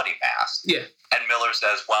your body mass. Yeah. And Miller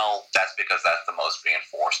says, well, that's because that's the most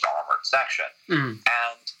reinforced armored section.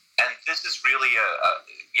 And this is really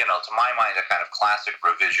to my mind, a kind of classic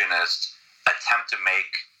revisionist attempt to make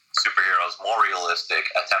superheroes more realistic,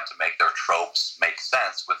 attempt to make their tropes make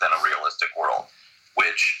sense within a realistic world,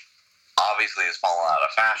 which obviously has fallen out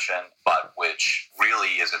of fashion, but which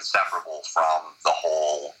really is inseparable from the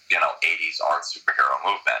whole, 80s art superhero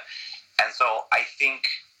movement. And so I think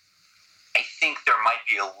there might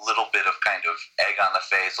be a little bit of kind of egg on the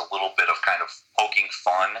face, a little bit of kind of poking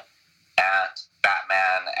fun at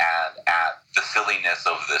Batman and at the silliness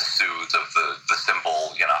of the suit, of the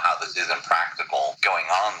symbol, how this isn't practical going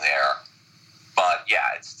on there. But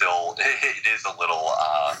yeah, it is a little,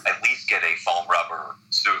 at least get a foam rubber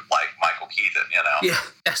suit like Michael Keaton, Yeah,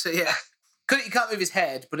 that's it, yeah. You can't move his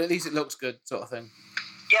head, but at least it looks good, sort of thing.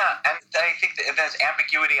 Yeah, and I think there's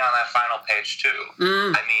ambiguity on that final page, too.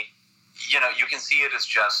 I mean, you can see it as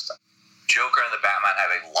just Joker and the Batman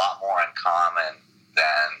have a lot more in common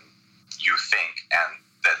than you think and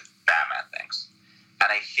that Batman thinks.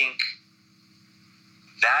 And I think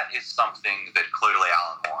that is something that clearly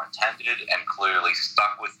Alan Moore intended and clearly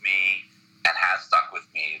stuck with me and has stuck with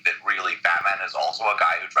me, that really Batman is also a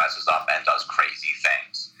guy who dresses up and does crazy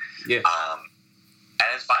things. Yeah. And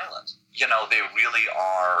is violent. They really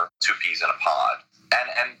are two peas in a pod.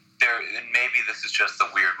 And maybe this is just the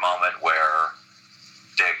weird moment where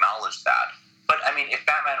they acknowledge that. But, I mean, if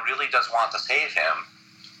Batman really does want to save him,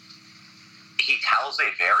 he tells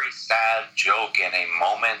a very sad joke in a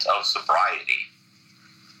moment of sobriety.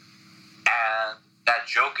 And that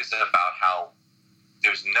joke is about how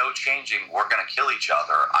there's no changing, we're going to kill each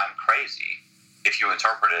other, I'm crazy. If you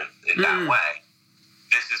interpret it in that way,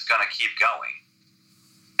 this is going to keep going.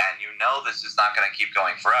 And this is not going to keep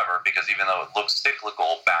going forever, because even though it looks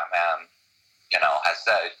cyclical, Batman, has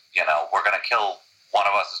said, we're going to kill, one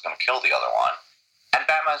of us is going to kill the other one. And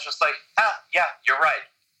Batman's just like, yeah, you're right.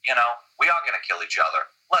 We are going to kill each other.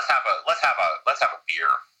 Let's have a beer.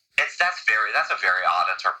 That's a very odd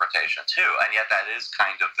interpretation too, and yet that is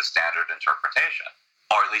kind of the standard interpretation,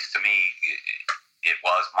 or at least to me, it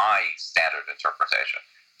was my standard interpretation.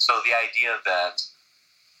 So the idea that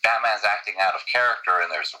Batman's acting out of character and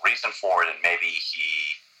there's a reason for it, and maybe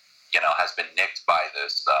he, has been nicked by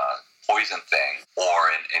this poison thing,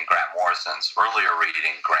 or in Grant Morrison's earlier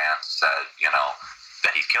reading, Grant said,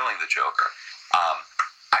 that he's killing the Joker.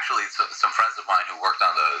 Actually, some friends of mine who worked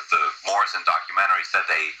on the Morrison documentary said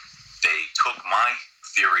they took my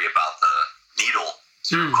theory about the needle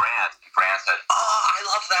to Grant. Grant said, "Oh, I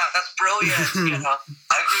love that. That's brilliant.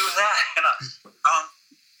 I agree with that."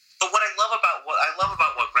 But what I love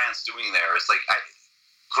about what Grant's doing there is, like,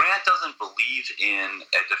 Grant doesn't believe in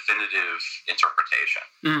a definitive interpretation.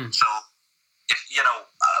 So, if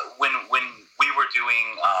when we were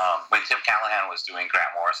doing when Tim Callahan was doing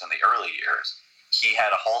Grant Morrison in the early years, he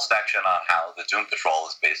had a whole section on how the Doom Patrol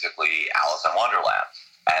is basically Alice in Wonderland,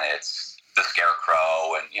 and it's the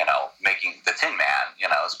Scarecrow and making the Tin Man,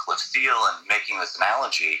 as Cliff Steele, and making this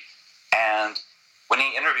analogy. And when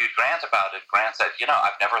he interviewed Grant about it, Grant said,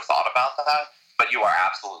 I've never thought about that, but you are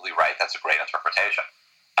absolutely right. That's a great interpretation.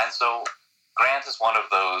 And so Grant is one of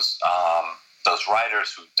those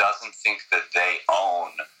writers who doesn't think that they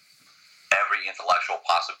own every intellectual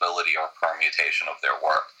possibility or permutation of their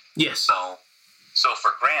work. Yes. So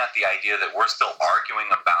for Grant, the idea that we're still arguing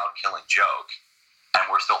about Killing Joke, and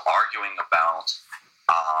we're still arguing about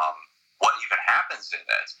what even happens in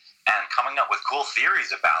it, and coming up with cool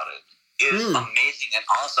theories about it, is amazing and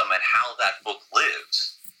awesome at how that book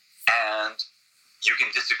lives. And you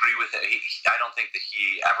can disagree with it. I don't think that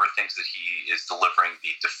he ever thinks that he is delivering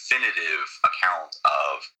the definitive account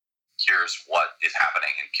of here's what is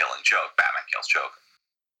happening in Killing Joke. Batman kills Joker.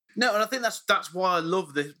 No, and I think that's why I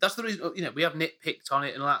love this. That's the reason, we have nitpicked on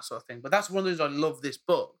it and all that sort of thing, but that's one of the reasons I love this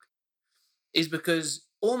book, is because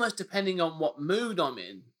almost depending on what mood I'm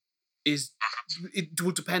in, it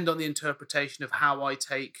will depend on the interpretation of how I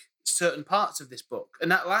take certain parts of this book.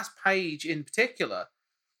 And that last page in particular,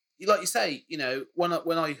 like you say, when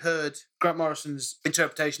I heard Grant Morrison's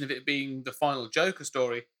interpretation of it being the final Joker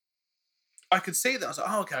story, I could see that. I was like,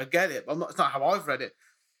 oh, okay, I get it. But it's not how I've read it.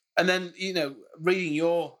 And then, reading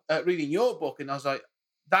your book, and I was like,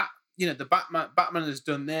 that, the Batman has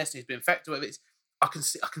done this, and he's been infected with it. I can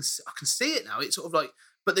see it now. It's sort of like,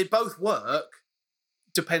 but they both work,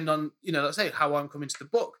 depend on, let's say how I'm coming to the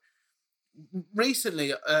book.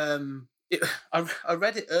 Recently, I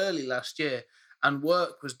read it early last year, and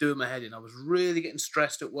work was doing my head in. I was really getting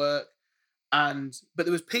stressed at work, but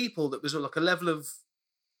there was people that was like a level of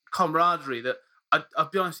camaraderie that I'll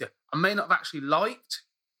be honest with you, I may not have actually liked,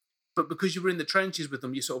 but because you were in the trenches with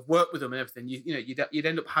them, you sort of work with them and everything. You'd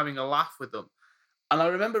end up having a laugh with them. And I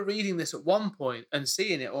remember reading this at one point and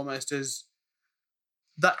seeing it almost as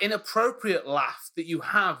that inappropriate laugh that you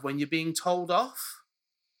have when you're being told off.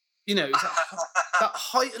 It's that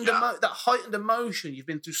heightened emotion. You've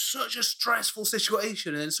been through such a stressful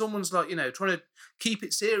situation, and then someone's like, trying to keep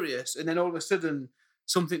it serious, and then all of a sudden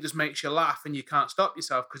something just makes you laugh, and you can't stop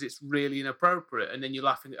yourself because it's really inappropriate, and then you're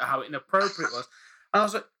laughing at how inappropriate it was. And I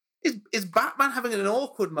was like, is Batman having an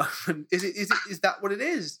awkward moment? Is that what it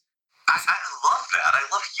is? I love that. I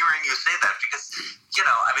love hearing you say that because,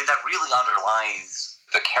 that really underlines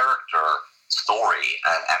the character story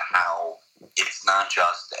and how it's not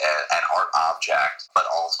just an art object, but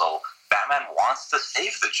also Batman wants to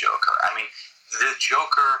save the Joker. The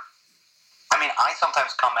Joker, I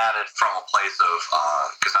sometimes come at it from a place of,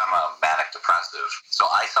 because I'm a manic depressive, so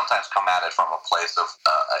I sometimes come at it from a place of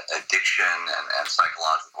addiction and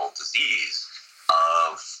psychological disease,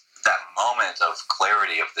 of that moment of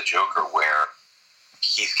clarity of the Joker where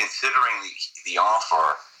he's considering the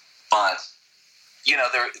offer, but,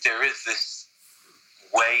 there is this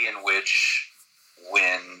way in which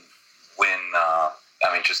when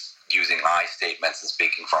just using I statements and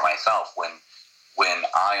speaking for myself, when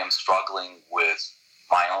I am struggling with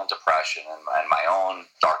my own depression and my own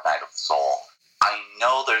dark night of the soul, I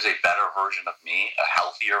know there's a better version of me, a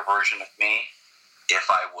healthier version of me, if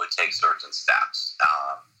I would take certain steps.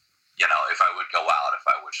 If I would go out, if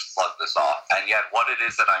I would slug this off. And yet what it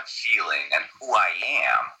is that I'm feeling and who I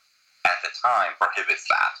am at the time prohibits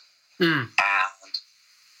that. And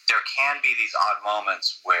there can be these odd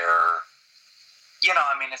moments where,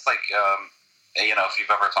 it's like, if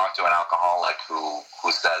you've ever talked to an alcoholic who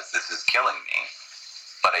says, this is killing me,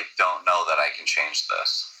 but I don't know that I can change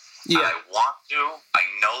this. Yeah. And I want to, I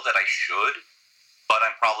know that I should, but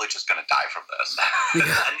I'm probably just going to die from this. Yeah.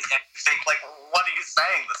 and you think, like, what are you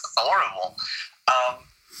saying? This is horrible.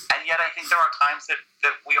 And yet I think there are times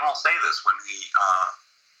that we all say this when we,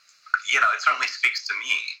 it certainly speaks to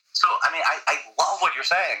me. So, I love what you're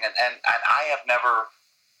saying, and I have never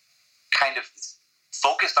kind of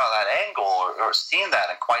focused on that angle or seen that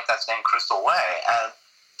in quite that same crystal way. And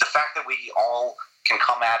the fact that we all can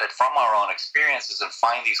come at it from our own experiences and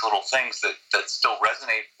find these little things that still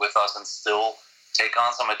resonate with us and still take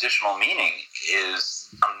on some additional meaning is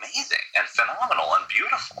amazing and phenomenal and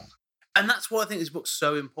beautiful. And that's why I think this book's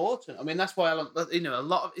so important. That's why Alan, a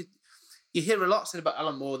lot of it, you hear a lot said about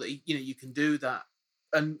Alan Moore that, you can do that.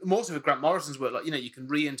 And more so with Grant Morrison's work, like, you can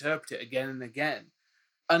reinterpret it again and again.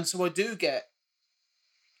 And so I do get,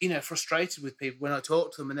 frustrated with people when I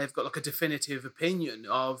talk to them and they've got like a definitive opinion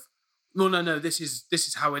of, well, no, this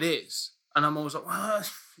is how it is. and I'm always like, well,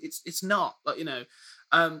 it's not like, you know.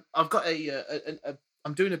 I've got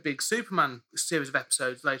I'm doing a big Superman series of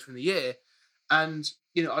episodes later in the year, and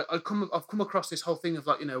you know, I've come across this whole thing of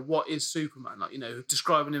like, you know, what is Superman? Like, you know,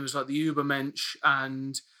 describing him as like the Ubermensch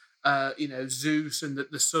and you know, Zeus and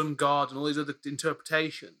the Sun God and all these other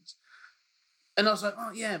interpretations. And I was like,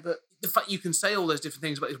 oh yeah, but the fact you can say all those different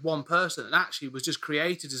things about this one person and actually was just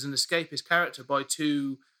created as an escapist character by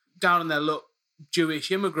two down on their luck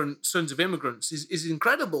Jewish sons of immigrants is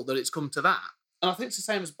incredible that it's come to that. And I think it's the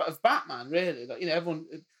same as Batman, really. Like, you know, everyone,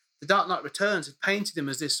 The Dark Knight Returns had painted him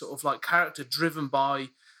as this sort of like character driven by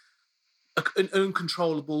an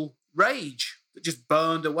uncontrollable rage that just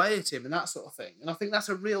burned away at him and that sort of thing. And I think that's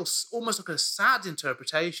a real, almost like a sad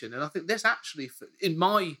interpretation. And I think this actually, in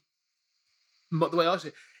the way I see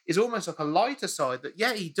it, is almost like a lighter side that,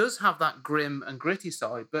 yeah, he does have that grim and gritty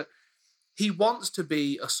side, but he wants to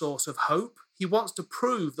be a source of hope. He wants to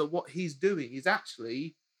prove that what he's doing is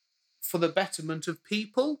actually for the betterment of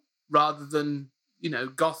people rather than, you know,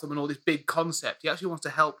 Gotham and all this big concept. He actually wants to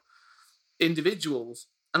help individuals.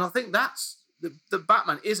 And I think that's the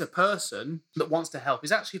Batman is a person that wants to help.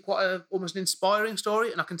 It's actually quite almost an inspiring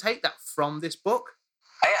story, and I can take that from this book.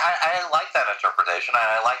 I like that interpretation, and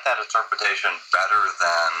I like that interpretation better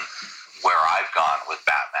than where I've gone with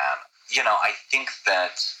Batman. You know, I think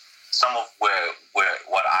that some of where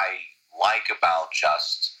what I like about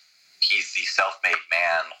just he's the self-made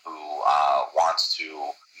man who wants to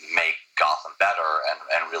make Gotham better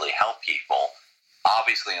and really help people.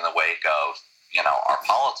 Obviously, in the wake of, you know, our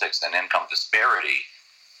politics and income disparity,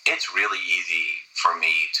 it's really easy for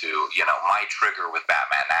me to, you know, my trigger with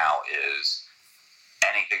Batman now is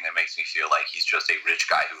anything that makes me feel like he's just a rich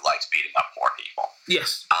guy who likes beating up poor people.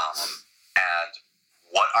 Yes. And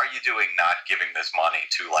what are you doing not giving this money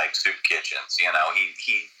to, like, soup kitchens? You know,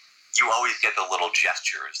 you always get the little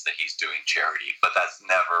gestures that he's doing charity, but that's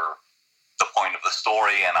never the point of the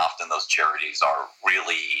story, and often those charities are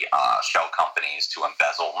really shell companies to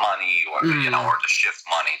embezzle money or, you know, or to shift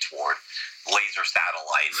money toward laser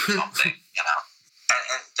satellites or something, you know.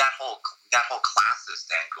 And that whole classist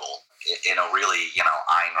angle, in a really, you know,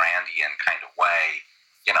 Ayn Randian kind of way,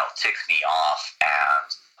 you know, ticks me off. And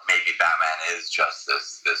maybe Batman is just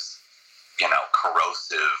this you know,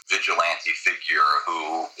 corrosive vigilante figure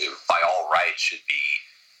who, by all rights, should be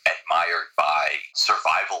admired by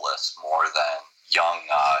survivalists more than young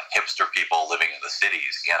hipster people living in the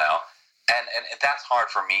cities, you know. And that's hard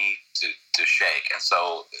for me to shake. And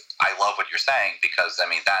so I love what you're saying, because, I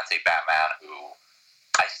mean, that's a Batman who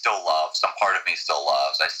I still love. Some part of me still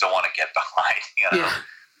loves. I still want to get behind, you know. Yeah.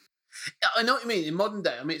 I know what you mean. In modern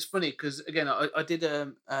day, I mean, it's funny because, again, I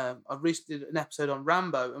recently did an episode on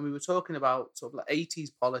Rambo, and we were talking about sort of like 80s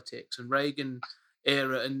politics and Reagan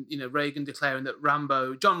era, and, you know, Reagan declaring that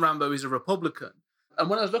John Rambo is a Republican. And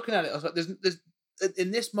when I was looking at it, I was like, there's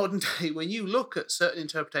in this modern day, when you look at certain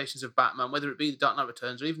interpretations of Batman, whether it be The Dark Knight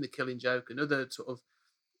Returns or even The Killing Joke and other sort of,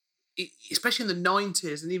 especially in the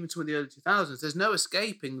 90s and even some of the early 2000s, there's no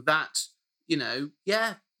escaping that, you know,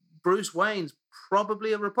 yeah, Bruce Wayne's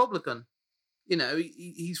probably a Republican. You know,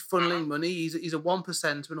 he's funneling money, he's a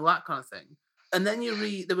 1% and all that kind of thing. And then you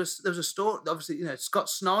read, there was a story, obviously, you know, Scott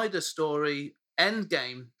Snyder's story,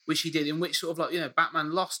 Endgame, which he did, in which sort of like, you know,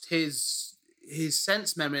 Batman lost his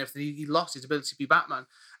sense memory, everything. He lost his ability to be Batman,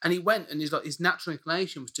 and he went, and his natural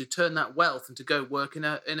inclination was to turn that wealth and to go work in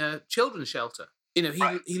a children's shelter. You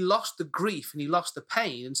know, he lost the grief and he lost the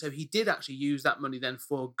pain, and so he did actually use that money then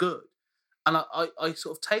for good. And I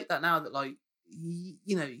sort of take that now that, like,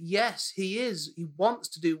 you know, yes, he wants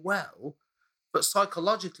to do well, but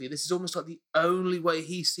psychologically, this is almost like the only way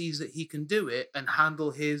he sees that he can do it and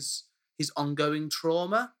handle his ongoing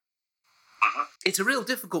trauma. Mm-hmm. It's a real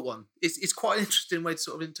difficult one. It's quite an interesting way to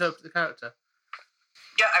sort of interpret the character.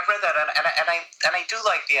 Yeah, I've read that, and I do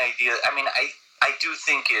like the idea. I mean, I do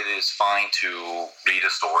think it is fine to read a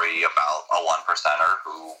story about a 1%er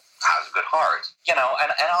who has a good heart, you know, and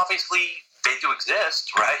obviously they do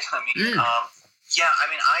exist, right? I mean, yeah, I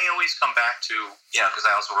mean, I always come back to, you know, because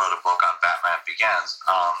I also wrote a book on Batman Begins.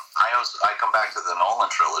 I come back to the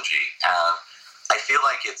Nolan trilogy, and I feel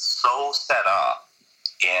like it's so set up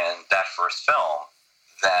in that first film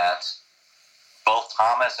that both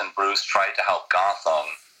Thomas and Bruce tried to help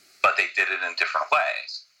Gotham, but they did it in different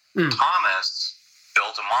ways. Thomas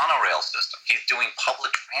built a monorail system. He's doing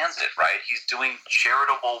public transit, right? He's doing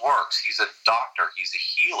charitable works. He's a doctor. He's a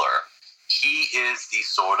healer. He is the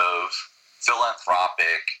sort of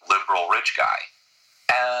philanthropic, liberal, rich guy.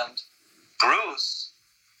 And Bruce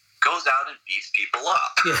goes out and beats people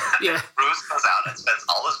up. Yeah. Bruce goes out and spends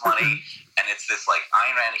all his money, and it's this like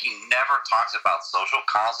Ayn Rand. He never talks about social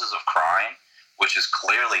causes of crime, which is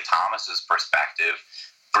clearly Thomas's perspective.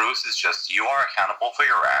 Bruce is just, you are accountable for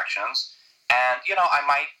your actions, and I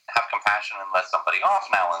might have compassion and let somebody off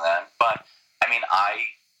now and then, but I mean,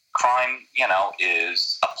 crime,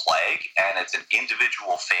 is a plague, and it's an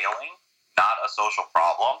individual failing, not a social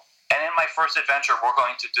problem. And in my first adventure, we're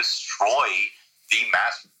going to destroy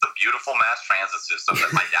the beautiful mass transit system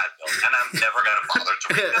that my dad built, and I'm never going to bother to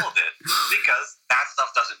rebuild it because that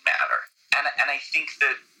stuff doesn't matter. And I think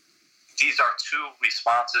that these are two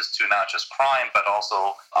responses to not just crime, but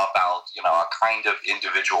also about, a kind of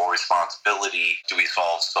individual responsibility. Do we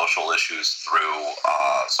solve social issues through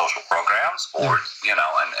social programs, or,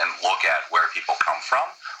 and look at where people come from?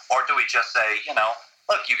 Or do we just say,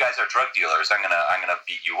 look, you guys are drug dealers, I'm gonna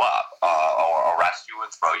beat you up, or arrest you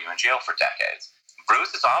and throw you in jail for decades?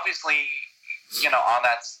 Bruce is obviously, on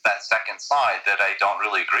that second side that I don't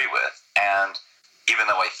really agree with. And even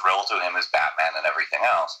though I thrill to him as Batman and everything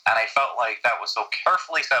else. And I felt like that was so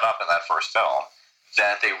carefully set up in that first film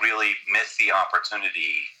that they really missed the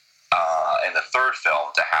opportunity in the third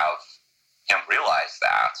film to have him realize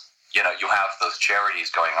that. You have those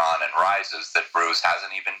charities going on in Rises that Bruce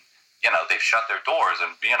hasn't even, they've shut their doors,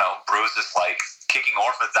 and, Bruce is like kicking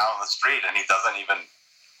orphans out on the street, and he's not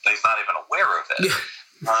even aware of it.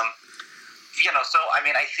 So, I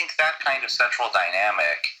mean, I think that kind of central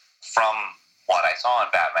dynamic from what I saw in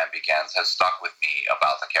Batman Begins has stuck with me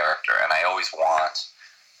about the character, and I always want,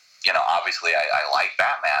 obviously I like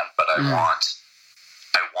Batman, but I want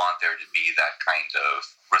there to be that kind of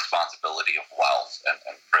responsibility of wealth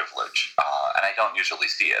and privilege, and I don't usually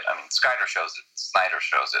see it. I mean, Snyder shows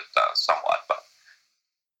it somewhat, but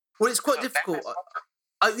well, it's quite difficult.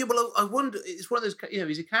 I wonder. It's one of those.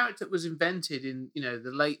 He's a character that was invented in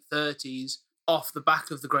the late 30s off the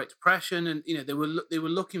back of the Great Depression, and they were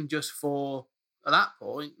looking just for, at that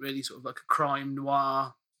point, really sort of like a crime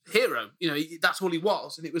noir hero. That's all he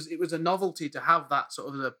was, and it was a novelty to have that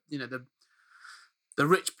sort of the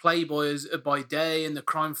rich playboy by day and the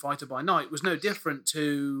crime fighter by night. Was no different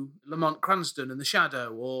to Lamont Cranston and the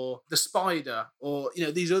Shadow, or the Spider, or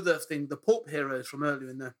these other things, the pulp heroes from earlier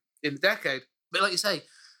in the decade. But like you say,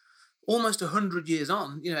 almost 100 years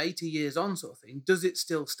on, 80 years on, sort of thing, does it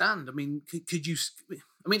still stand? I mean, could you?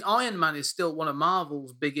 I mean, Iron Man is still one of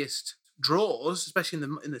Marvel's biggest draws, especially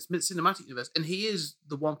in the cinematic universe, and he is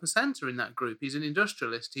the 1%er in that group. He's an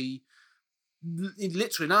industrialist. He's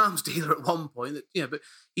literally an arms dealer at one point. But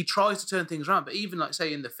he tries to turn things around. But even like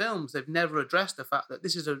say in the films, they've never addressed the fact that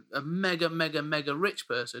this is a mega rich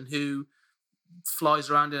person who flies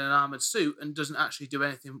around in an armored suit and doesn't actually do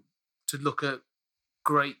anything to look at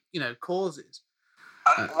great, causes.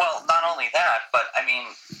 Well, not only that, but I mean,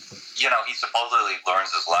 he supposedly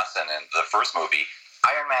learns his lesson in the first movie.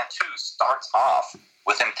 Iron Man 2 starts off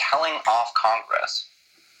with him telling off Congress.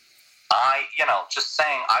 Just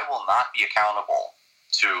saying, I will not be accountable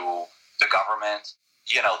to the government.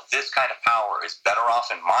 This kind of power is better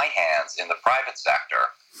off in my hands in the private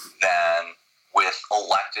sector than with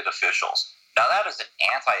elected officials. Now, that is an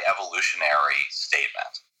anti-evolutionary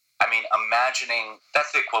statement. I mean, imagining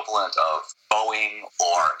that's the equivalent of Boeing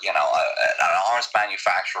or, an arms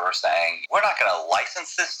manufacturer saying, we're not going to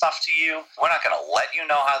license this stuff to you. We're not going to let you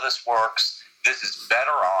know how this works. This is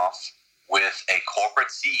better off with a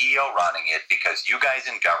corporate CEO running it because you guys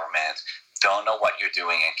in government don't know what you're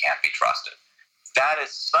doing and can't be trusted. That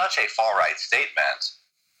is such a far-right statement.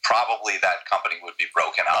 Probably that company would be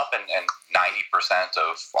broken up, and 90%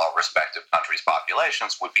 of our respective countries'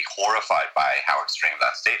 populations would be horrified by how extreme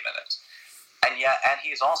that statement is. And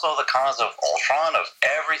he's also the cause of Ultron, of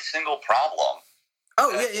every single problem. Oh,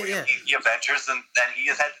 yeah. The Avengers and he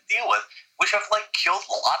has had to deal with, which have killed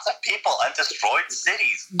lots of people and destroyed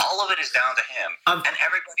cities. All of it is down to him, and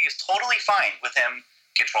everybody is totally fine with him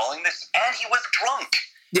controlling this. And he was drunk,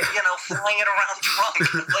 flying it around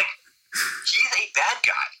drunk. He's a bad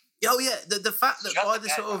guy. Oh yeah, the fact that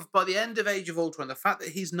by the end of Age of Ultron, the fact that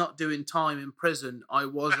he's not doing time in prison, I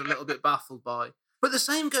was a little bit baffled by. But the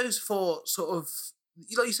same goes for sort of,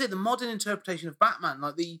 like you say, the modern interpretation of Batman,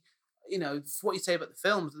 like what you say about the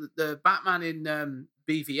films, the Batman in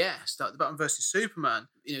BVS, like the Batman versus Superman.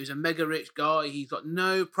 He's a mega rich guy. He's got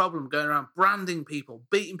no problem going around branding people,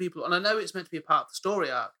 beating people, and I know it's meant to be a part of the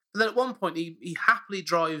story arc. But then at one point, he happily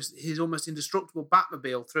drives his almost indestructible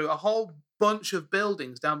Batmobile through a whole bunch of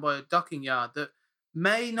buildings down by a docking yard that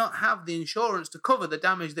may not have the insurance to cover the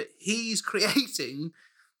damage that he's creating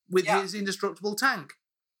with his indestructible tank.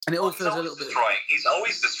 And it all feels a little bit... He's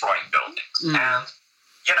always destroying buildings. And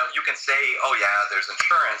you can say, oh yeah, there's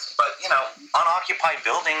insurance, but unoccupied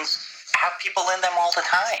buildings have people in them all the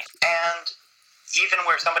time. And even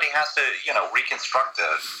where somebody has to, reconstruct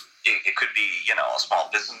it could be, a small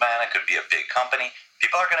businessman, it could be a big company.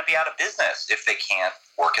 People are going to be out of business if they can't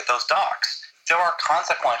work at those docks. There are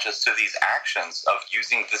consequences to these actions of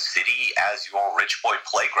using the city as your rich boy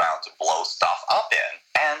playground to blow stuff up in.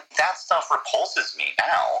 And that stuff repulses me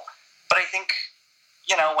now. But I think,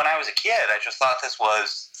 when I was a kid, I just thought this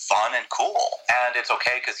was fun and cool. And it's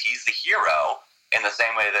okay because he's the hero in the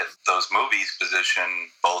same way that those movies position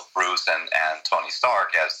both Bruce and Tony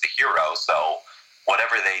Stark as the hero. So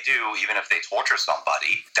whatever they do, even if they torture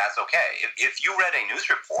somebody, that's okay. If you read a news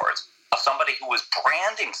report of somebody who was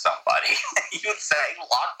branding somebody, you'd say,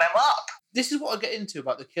 lock them up. This is what I get into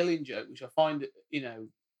about the Killing Joke, which I find,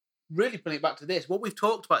 really putting it back to this. What we've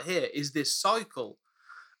talked about here is this cycle.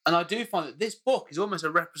 And I do find that this book is almost a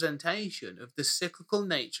representation of the cyclical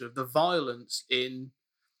nature of the violence in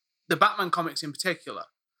the Batman comics in particular.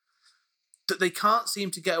 That they can't seem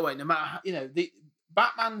to get away, no matter how, the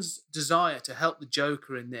Batman's desire to help the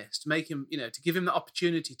Joker in this, to make him, to give him the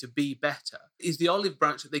opportunity to be better, is the olive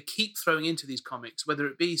branch that they keep throwing into these comics, whether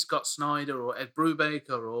it be Scott Snyder or Ed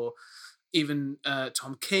Brubaker or even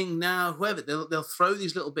Tom King now, whoever, they'll throw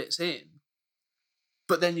these little bits in.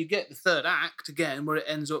 But then you get the third act again, where it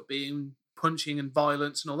ends up being punching and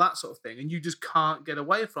violence and all that sort of thing, and you just can't get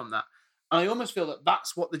away from that. And I almost feel that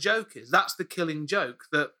that's what the joke is. That's the Killing Joke,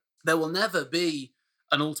 that there will never be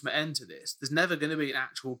an ultimate end to this. There's never going to be an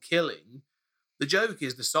actual killing. The joke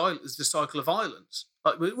is the cycle of violence.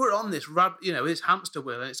 Like we're on this, this hamster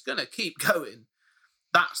wheel, and it's going to keep going.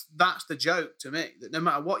 That's the joke to me. That no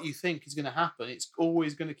matter what you think is going to happen, it's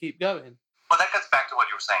always going to keep going. Well, that gets back to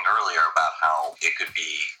what you were saying earlier about how it could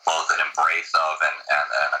be both an embrace of and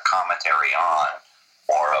a commentary on,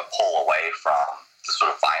 or a pull away from the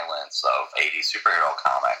sort of violence of 80s superhero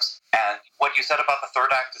comics. And what you said about the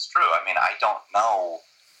third act is true. I mean, I don't know.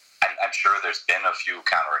 I'm sure there's been a few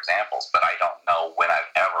counterexamples, but I don't know when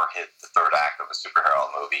I've ever hit the third act of a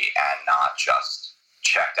superhero movie and not just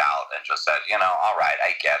checked out and just said, all right,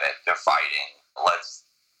 I get it. They're fighting. Let's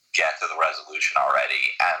get to the resolution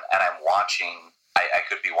already. And I'm watching, I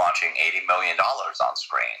could be watching $80 million on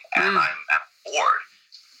screen, and I'm bored.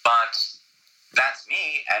 But that's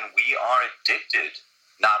me, and we are addicted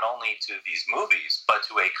not only to these movies, but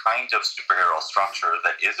to a kind of superhero structure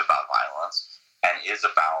that is about violence and is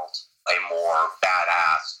about a more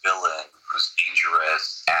badass villain who's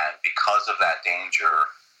dangerous. And because of that danger,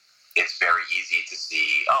 it's very easy to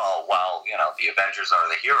see, the Avengers are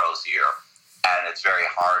the heroes here. And it's very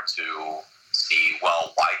hard to see,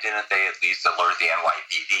 well, why didn't they at least alert the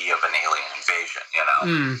NYPD of an alien invasion?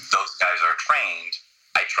 Those guys are trained.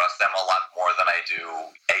 I trust them a lot more than I do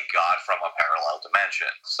a god from a parallel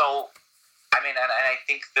dimension. So, I mean, and I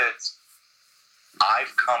think that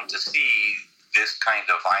I've come to see this kind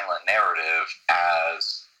of violent narrative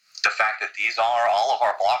as the fact that these are all of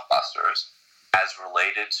our blockbusters as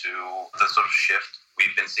related to the sort of shift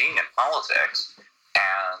we've been seeing in politics,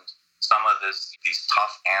 and some of these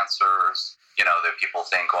tough answers, that people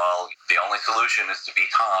think, well, the only solution is to be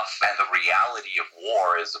tough, and the reality of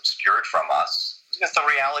war is obscured from us. Because the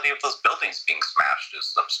reality of those buildings being smashed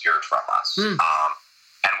is obscured from us.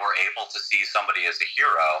 And we're able to see somebody as a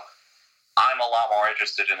hero. I'm a lot more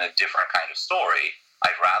interested in a different kind of story.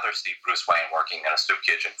 I'd rather see Bruce Wayne working in a soup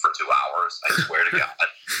kitchen for 2 hours. I swear to God.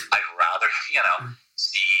 I'd rather,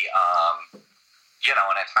 see,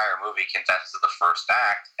 an entire movie condensed to the first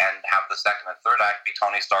act, and have the second and third act be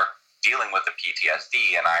Tony Stark dealing with the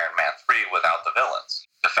PTSD in Iron Man 3 without the villains.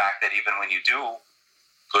 The fact that even when you do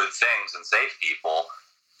good things and save people,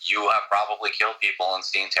 you have probably killed people and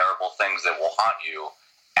seen terrible things that will haunt you,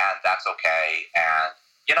 and that's okay. And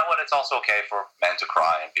you know what? It's also okay for men to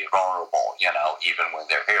cry and be vulnerable, even when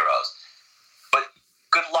they're heroes. But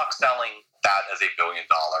good luck selling that as $1 billion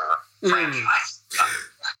franchise.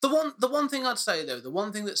 The one thing I'd say, though, the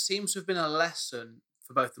one thing that seems to have been a lesson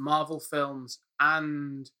for both the Marvel films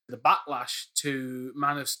and the backlash to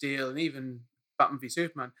Man of Steel and even Batman v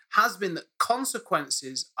Superman has been that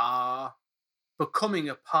consequences are becoming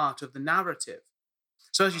a part of the narrative.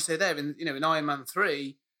 So as you say there, in Iron Man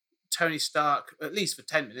 3, Tony Stark, at least for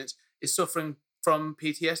 10 minutes, is suffering from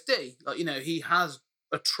PTSD. He has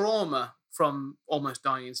a trauma from almost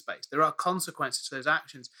dying in space. There are consequences to those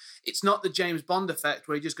actions. It's not the James Bond effect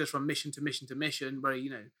where he just goes from mission to mission to mission, where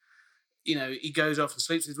he goes off and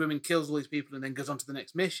sleeps with women, kills all these people, and then goes on to the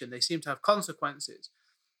next mission. They seem to have consequences.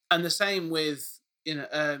 And the same with,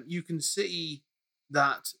 you can see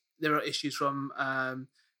that there are issues from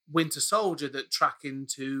Winter Soldier that track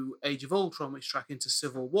into Age of Ultron, which track into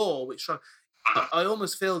Civil War, which track. I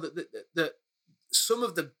almost feel that some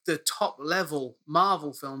of the top level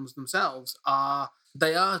Marvel films themselves are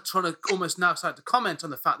trying to almost now start to comment on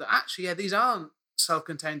the fact that actually, yeah, these aren't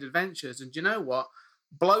self-contained adventures, and you know what,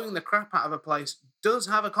 blowing the crap out of a place does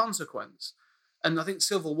have a consequence. And I think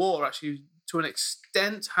Civil War actually, to an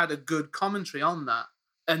extent, had a good commentary on that.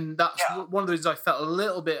 And that's one of the reasons I felt a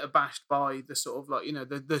little bit abashed by the sort of like, you know,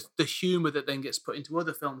 the humour that then gets put into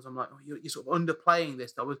other films. I'm like, oh, you're sort of underplaying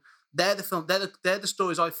this. They're the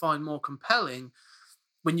stories I find more compelling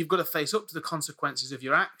when you've got to face up to the consequences of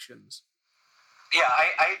your actions. Yeah,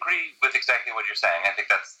 I agree with exactly what you're saying. I think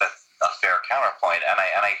that's a fair counterpoint, and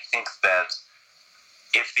I think that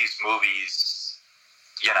if these movies,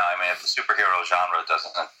 you know, I mean, if the superhero genre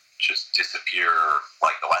doesn't just disappear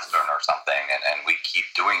like the Western or something, and we keep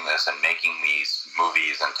doing this and making these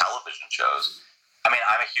movies and television shows. I mean,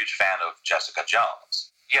 I'm a huge fan of Jessica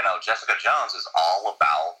Jones. You know, Jessica Jones is all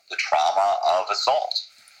about the trauma of assault.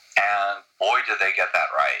 And boy, did they get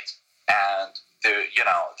that right. And,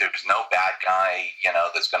 there's no bad guy,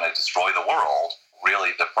 that's going to destroy the world. Really,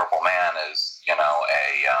 the Purple Man is, a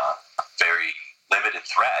very limited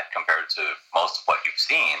threat compared to most of what you've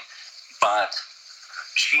seen. But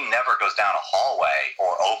she never goes down a hallway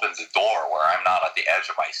or opens a door where I'm not at the edge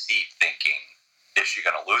of my seat thinking, is she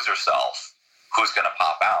going to lose herself? Who's going to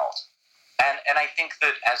pop out? And I think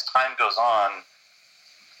that as time goes on,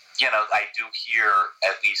 I do hear,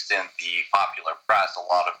 at least in the popular press, a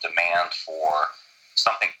lot of demand for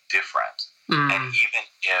something different. And even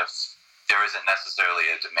if there isn't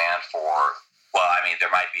necessarily a demand for,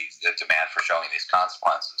 there might be a demand for showing these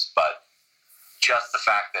consequences, but just the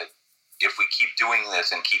fact that if we keep doing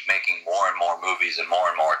this and keep making more and more movies and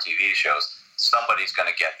more TV shows, somebody's going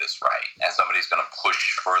to get this right. And somebody's going to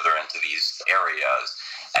push further into these areas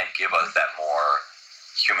and give us that more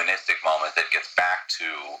humanistic moment that gets back to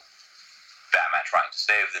Batman trying to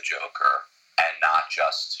save the Joker and not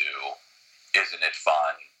just to, isn't it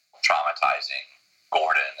fun, traumatizing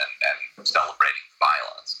Gordon and celebrating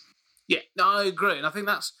violence. Yeah, no, I agree. And I think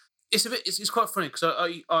it's quite funny because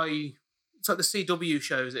it's like the CW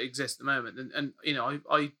shows that exist at the moment, and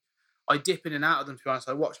I dip in and out of them, to be honest.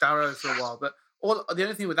 I watched Arrow for a while, but the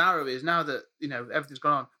only thing with Arrow is now that everything's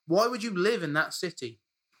gone on, why would you live in that city?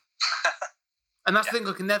 And that's the thing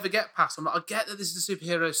I can never get past. I get that this is a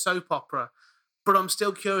superhero soap opera, but I'm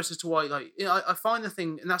still curious as to why. I find the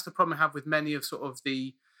thing, and that's the problem I have with many of sort of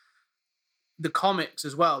the comics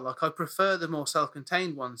as well. Like, I prefer the more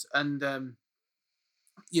self-contained ones, and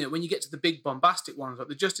when you get to the big bombastic ones, like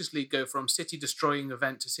the Justice League go from city-destroying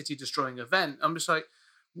event to city-destroying event, I'm just like,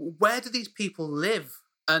 where do these people live?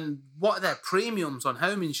 And what are their premiums on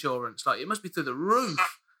home insurance? Like, it must be through the roof.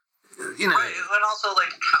 Right, and also, like,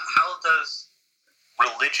 how does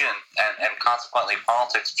religion and consequently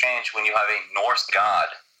politics change when you have a Norse god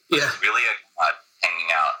who's really a god hanging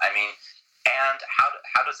out? I mean, and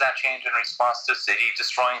how does that change in response to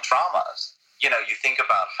city-destroying traumas? You think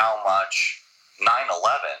about how much 9/11,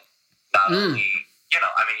 not only,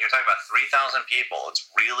 you're talking about 3,000 people. It's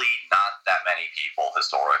really not that many people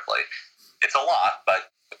historically. It's a lot, but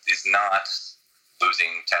it's not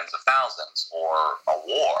losing tens of thousands or a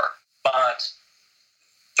war. But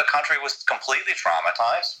the country was completely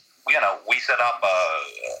traumatized. We set up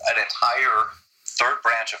an entire third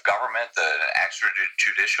branch of government, the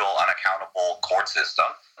extrajudicial, unaccountable court system.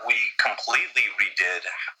 We completely redid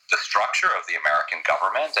the structure of the American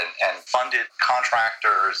government and funded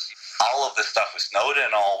contractors. All of this stuff with Snowden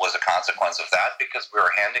and all was a consequence of that, because we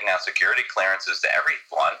were handing out security clearances to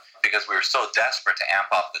everyone because we were so desperate to amp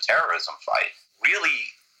up the terrorism fight. Really,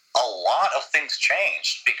 a lot of things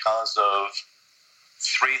changed because of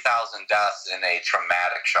 3,000 deaths in a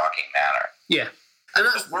traumatic, shocking manner. Yeah. And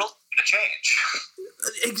that's the world's going to change.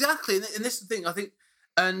 Exactly. And this is the thing, I think,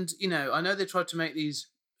 and, I know they tried to make these,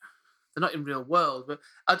 they're not in real world, but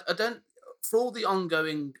I don't, for all the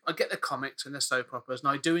ongoing, I get the comics and the soap operas, and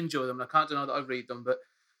I do enjoy them, and I can't deny that I read them, but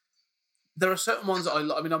there are certain ones that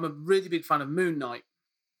I'm a really big fan of Moon Knight,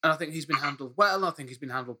 and I think he's been handled well, and I think he's been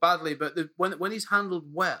handled badly, but when he's handled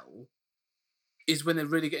well is when they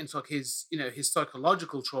really get into like his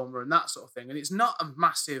psychological trauma and that sort of thing, and it's not a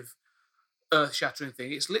massive earth-shattering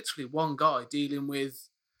thing. It's literally one guy dealing with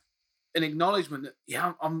an acknowledgement that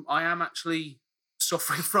I am actually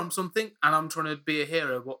suffering from something, and I'm trying to be a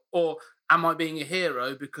hero, or am I being a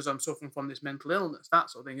hero because I'm suffering from this mental illness? That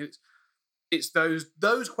sort of thing. It's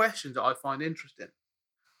those questions that I find interesting.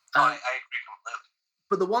 I agree completely.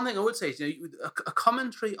 But the one thing I would say is, a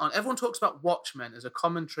commentary on, everyone talks about Watchmen as a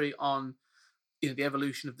commentary on, the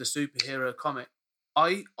evolution of the superhero comic.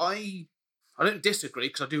 I don't disagree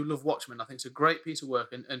because I do love Watchmen. I think it's a great piece of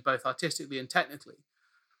work, and both artistically and technically.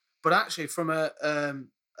 But actually, from a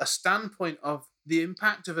standpoint of the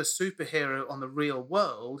impact of a superhero on the real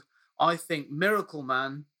world, I think Miracle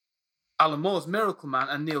Man, Alan Moore's Miracle Man,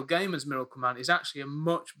 and Neil Gaiman's Miracle Man is actually a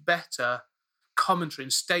much better commentary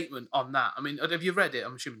and statement on that. I mean, have you read it?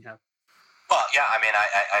 I'm assuming you have. Well, yeah, I mean,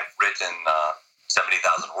 I've written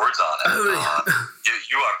 70,000 words on it. Oh, really?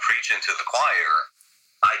 You are preaching to the choir.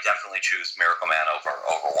 I definitely choose Miracle Man over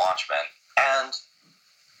Watchmen. And,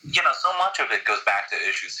 so much of it goes back to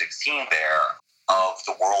issue 16 there of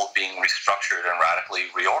the world being restructured and radically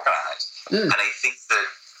reorganized. And I think that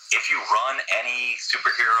if you run any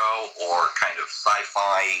superhero or kind of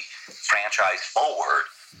sci-fi franchise forward,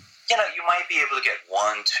 you might be able to get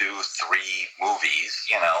 1, 2, 3 movies,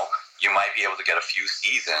 you might be able to get a few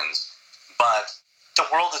seasons, but the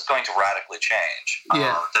world is going to radically change.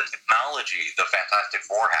 Yeah. The technology the Fantastic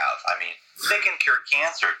Four have, I mean, they can cure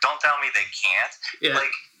cancer. Don't tell me they can't. Yeah.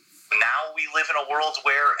 Like, now we live in a world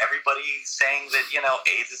where everybody's saying that,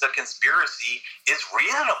 AIDS is a conspiracy is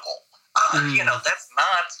reasonable. That's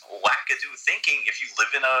not wackadoo thinking if you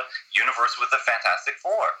live in a universe with the Fantastic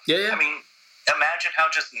Four. Yeah. I mean, imagine how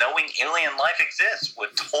just knowing alien life exists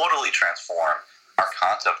would totally transform our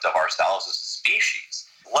concept of ourselves as a species,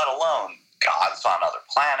 let alone gods on other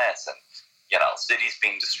planets and, cities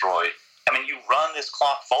being destroyed. I mean, you run this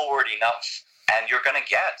clock forward enough and you're going to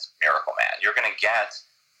get Miracle Man. You're going to get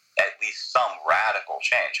at least some radical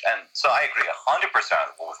change. And so I agree 100%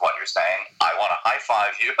 with what you're saying. I want to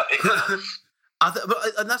high-five you.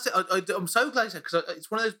 And that's it. I'm so glad you said, because it's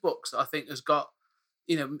one of those books that I think has got,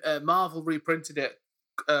 Marvel reprinted it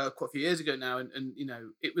quite a few years ago now, and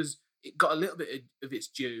it got a little bit of its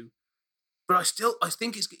due, but I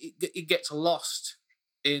think it gets lost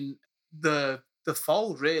in the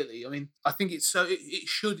fold, really. I mean, I think it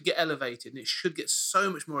should get elevated and it should get so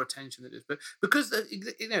much more attention than it is, but because the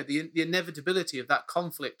inevitability of that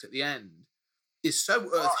conflict at the end is so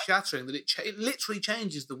earth-shattering that it literally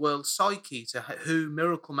changes the world's psyche to who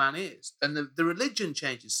Miracle Man is, and the religion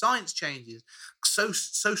changes, science changes,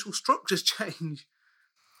 social structures change.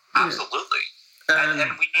 Absolutely, and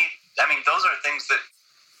we need. I mean, those are things that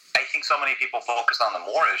I think so many people focus on the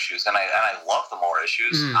Moore issues, and I love the Moore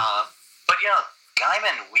issues. But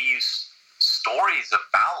Gaiman weaves stories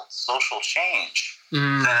about social change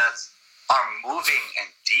that are moving and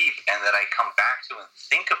deep, and that I come back to and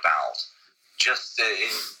think about just in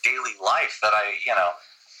daily life. That I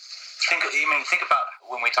think about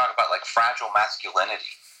when we talk about like fragile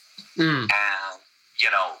masculinity and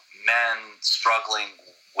men struggling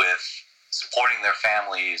with supporting their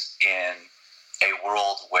families in a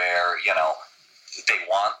world where they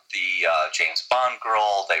want the James Bond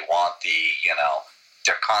girl, they want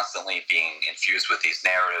they're constantly being infused with these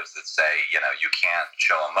narratives that say, you can't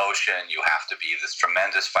show emotion, you have to be this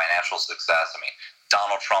tremendous financial success. I mean,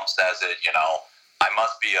 Donald Trump says it, I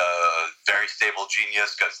must be a very stable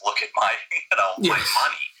genius because look at my, my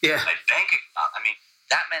money, my bank account. I mean,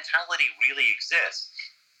 that mentality really exists.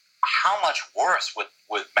 How much worse would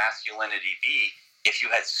masculinity be if you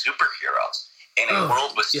had superheroes in a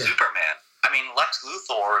world with Superman? I mean, Lex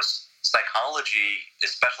Luthor's psychology,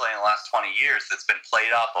 especially in the last 20 years, that's been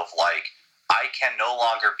played up of like, I can no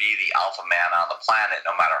longer be the alpha man on the planet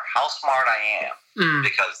no matter how smart I am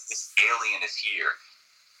because this alien is here.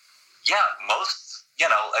 Yeah, most,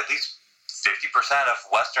 at least 50% of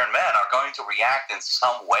Western men are going to react in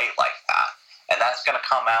some way like that. And that's going to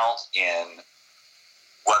come out in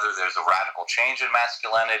whether there's a radical change in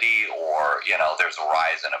masculinity or, there's a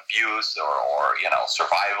rise in abuse or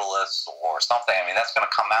survivalists or something. I mean, that's going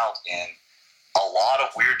to come out in a lot of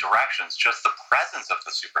weird directions. Just the presence of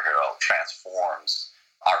the superhero transforms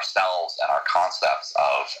ourselves and our concepts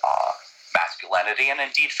of masculinity and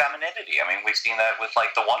indeed femininity. I mean, we've seen that with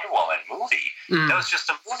like the Wonder Woman movie. That was just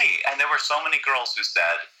a movie. And there were so many girls who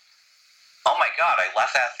said, oh my God, I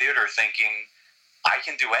left that theater thinking, I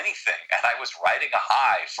can do anything, and I was riding a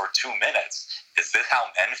high for 2 minutes. Is this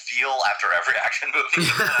how men feel after every action movie?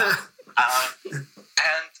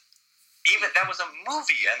 And even that was a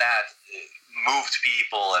movie, and that moved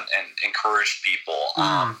people and encouraged people.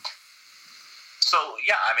 So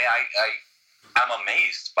yeah, I mean, I'm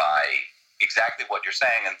amazed by exactly what you're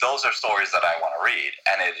saying, and those are stories that I want to read.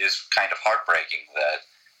 And it is kind of heartbreaking that.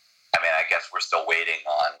 I mean, I guess we're still waiting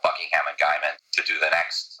on Buckingham and Gaiman to do the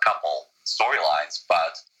next couple storylines,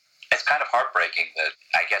 but it's kind of heartbreaking that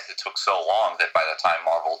I guess it took so long that by the time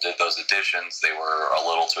Marvel did those editions, they were a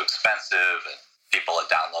little too expensive and people had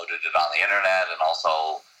downloaded it on the internet. And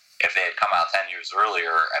also, if they had come out 10 years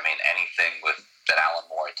earlier, I mean, anything that Alan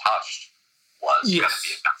Moore had touched was going to Yes.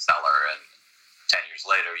 be a bestseller, and 10 years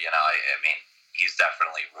later, I mean, he's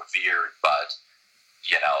definitely revered, but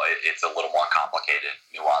it's a little more complicated,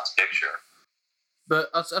 nuanced picture. But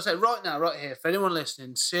I'll say right now, right here, for anyone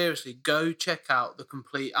listening, seriously, go check out the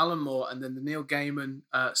complete Alan Moore and then the Neil Gaiman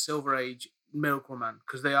Silver Age Miracle Man,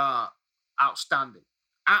 because they are outstanding,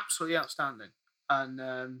 absolutely outstanding,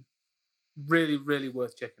 and really, really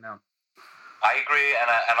worth checking out. I agree,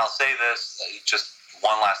 and I'll say this, just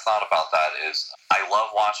one last thought about that is, I love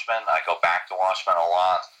Watchmen. I go back to Watchmen a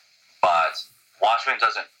lot, but Watchmen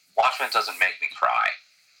doesn't make me cry.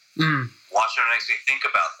 Watchmen makes me think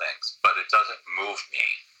about things, but it doesn't move me.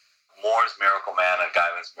 Moore's Miracle Man and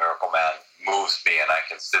Gaiman's Miracle Man moves me, and I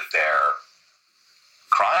can sit there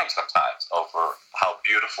crying sometimes over how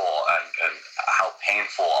beautiful and how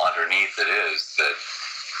painful underneath it is that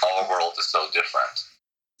our world is so different.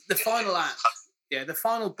 The final act, the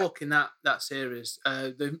final book in that series,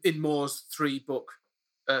 in Moore's 3-book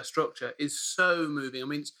structure, is so moving. I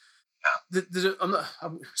mean,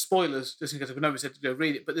 spoilers, just in case nobody said to go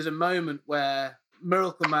read it, but there's a moment where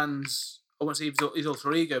Miracle Man's, I won't say his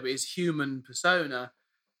alter ego, but his human persona,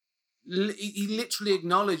 he literally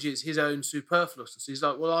acknowledges his own superfluousness. He's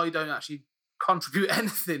like, well, I don't actually contribute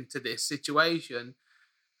anything to this situation.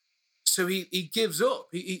 So he gives up.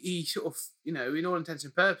 He sort of, in all intents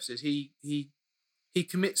and purposes, he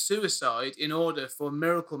commits suicide in order for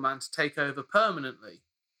Miracle Man to take over permanently.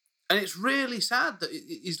 And it's really sad that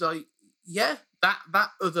he's like,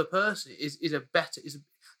 that other person is a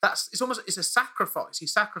sacrifice. He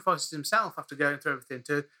sacrifices himself after going through everything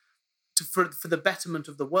for the betterment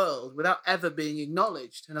of the world without ever being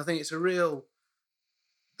acknowledged. And I think it's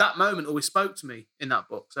that moment always spoke to me in that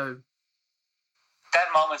book. So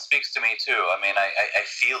that moment speaks to me too. I mean, I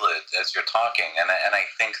feel it as you're talking, and I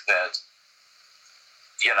think that,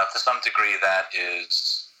 to some degree that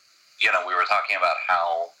is, we were talking about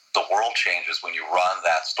how the world changes when you run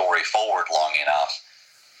that story forward long enough.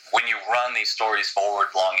 When you run these stories forward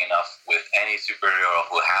long enough with any superhero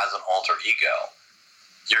who has an alter ego,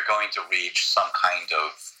 you're going to reach some kind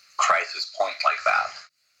of crisis point like that,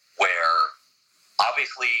 where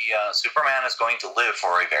obviously Superman is going to live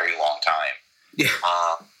for a very long time. Yeah.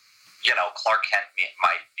 Clark Kent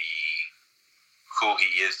might be who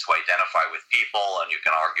he is to identify with people, and you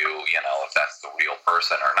can argue, if that's the real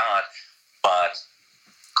person or not, but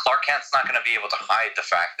Clark Kent's not going to be able to hide the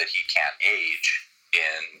fact that he can't age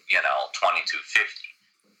in, 2250.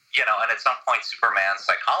 And at some point, Superman's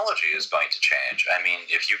psychology is going to change. I mean,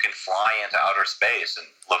 if you can fly into outer space and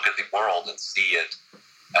look at the world and see it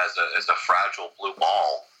as a fragile blue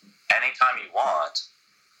ball anytime you want,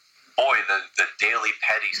 boy, the daily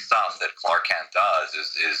petty stuff that Clark Kent does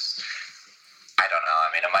is I don't know. I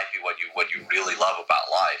mean, it might be what you really love about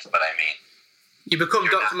life, but I mean, you become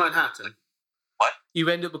Dr. Manhattan. What? You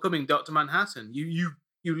end up becoming Dr. Manhattan. You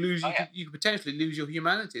lose. Oh, yeah. You could potentially lose your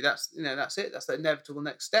humanity. That's that's it. That's the inevitable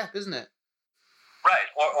next step, isn't it? Right.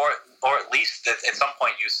 Or at least at some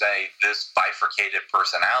point you say this bifurcated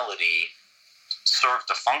personality served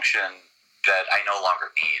a function that I no longer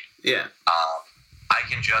need. Yeah. I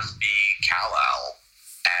can just be Kal-El,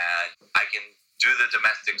 and I can do the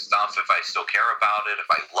domestic stuff if I still care about it, if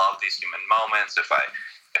I love these human moments, if I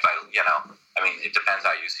I mean, it depends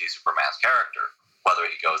how you see Superman's character, whether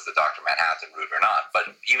he goes the Dr. Manhattan route or not.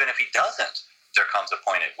 But even if he doesn't, there comes a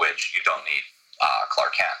point at which you don't need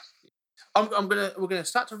Clark Kent. We're gonna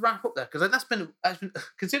start to wrap up there, because that's been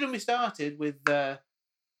considering we started with talking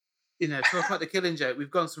about the Killing Joke, we've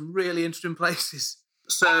gone some really interesting places.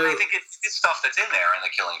 So I think it's stuff that's in there in the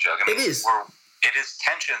Killing Joke. I mean, it is. It is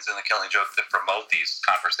tensions in the Killing Joke that promote these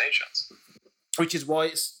conversations, which is why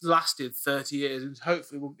it's lasted 30 years, and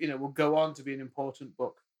hopefully will go on to be an important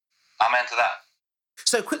book. I'm into that.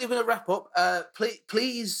 So quickly, we're going to wrap up.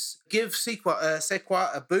 Please give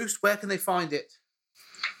Sequart a boost. Where can they find it?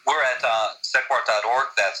 We're at sequart.org.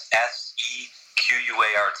 That's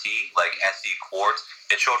SEQUART, like SE Quart.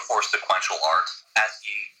 It's short for sequential art.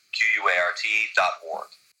 SEQUART.org.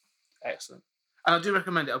 Excellent. And I do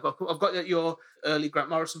recommend it. I've got your early Grant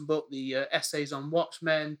Morrison book, the essays on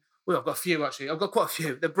Watchmen. Well, I've got a few actually. I've got quite a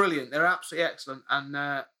few. They're brilliant. They're absolutely excellent, and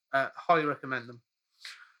highly recommend them.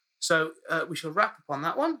 So we shall wrap up on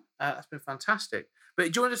that one. That's been fantastic.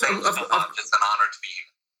 But do you want to? Thanks so much. It's an honor to be here.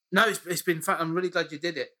 No, it's been fun. I'm really glad you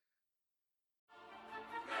did it.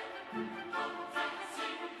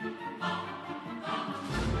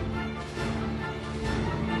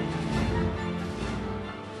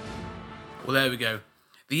 Well, there we go.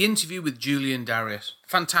 The interview with Julian Darius.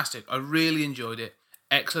 Fantastic. I really enjoyed it.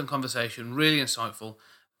 Excellent conversation. Really insightful.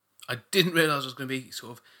 I didn't realise I was going to be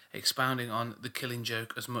sort of expounding on The Killing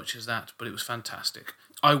Joke as much as that, but it was fantastic.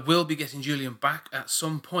 I will be getting Julian back at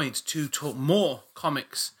some point to talk more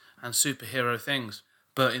comics and superhero things.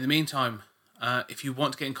 But in the meantime, if you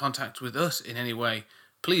want to get in contact with us in any way,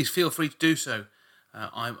 please feel free to do so.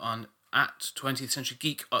 I'm on at 20th Century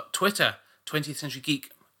Geek Twitter, 20th Century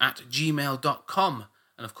Geek at gmail.com,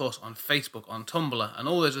 and of course on Facebook, on Tumblr, and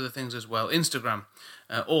all those other things as well, Instagram,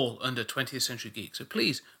 all under 20th Century Geek. So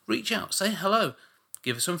please reach out, say hello,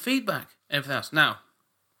 give us some feedback, everything else. Now,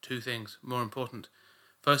 two things more important.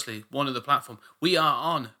 Firstly, one of the platform, we are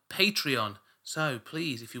on Patreon. So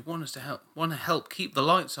please, if you want us to help keep the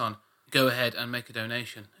lights on, go ahead and make a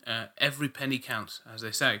donation. Every penny counts, as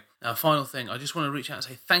they say. Now, final thing, I just want to reach out and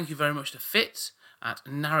say thank you very much to Fitz at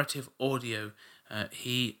Narrative Audio.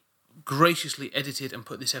 He graciously edited and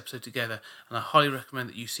put this episode together, and I highly recommend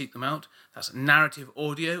that you seek them out. That's Narrative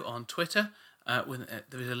Audio on Twitter.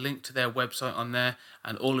 There is a link to their website on there,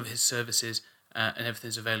 and all of his services and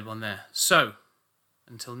everything's available on there. So,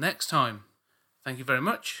 until next time, thank you very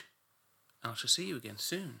much, and I shall see you again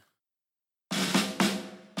soon.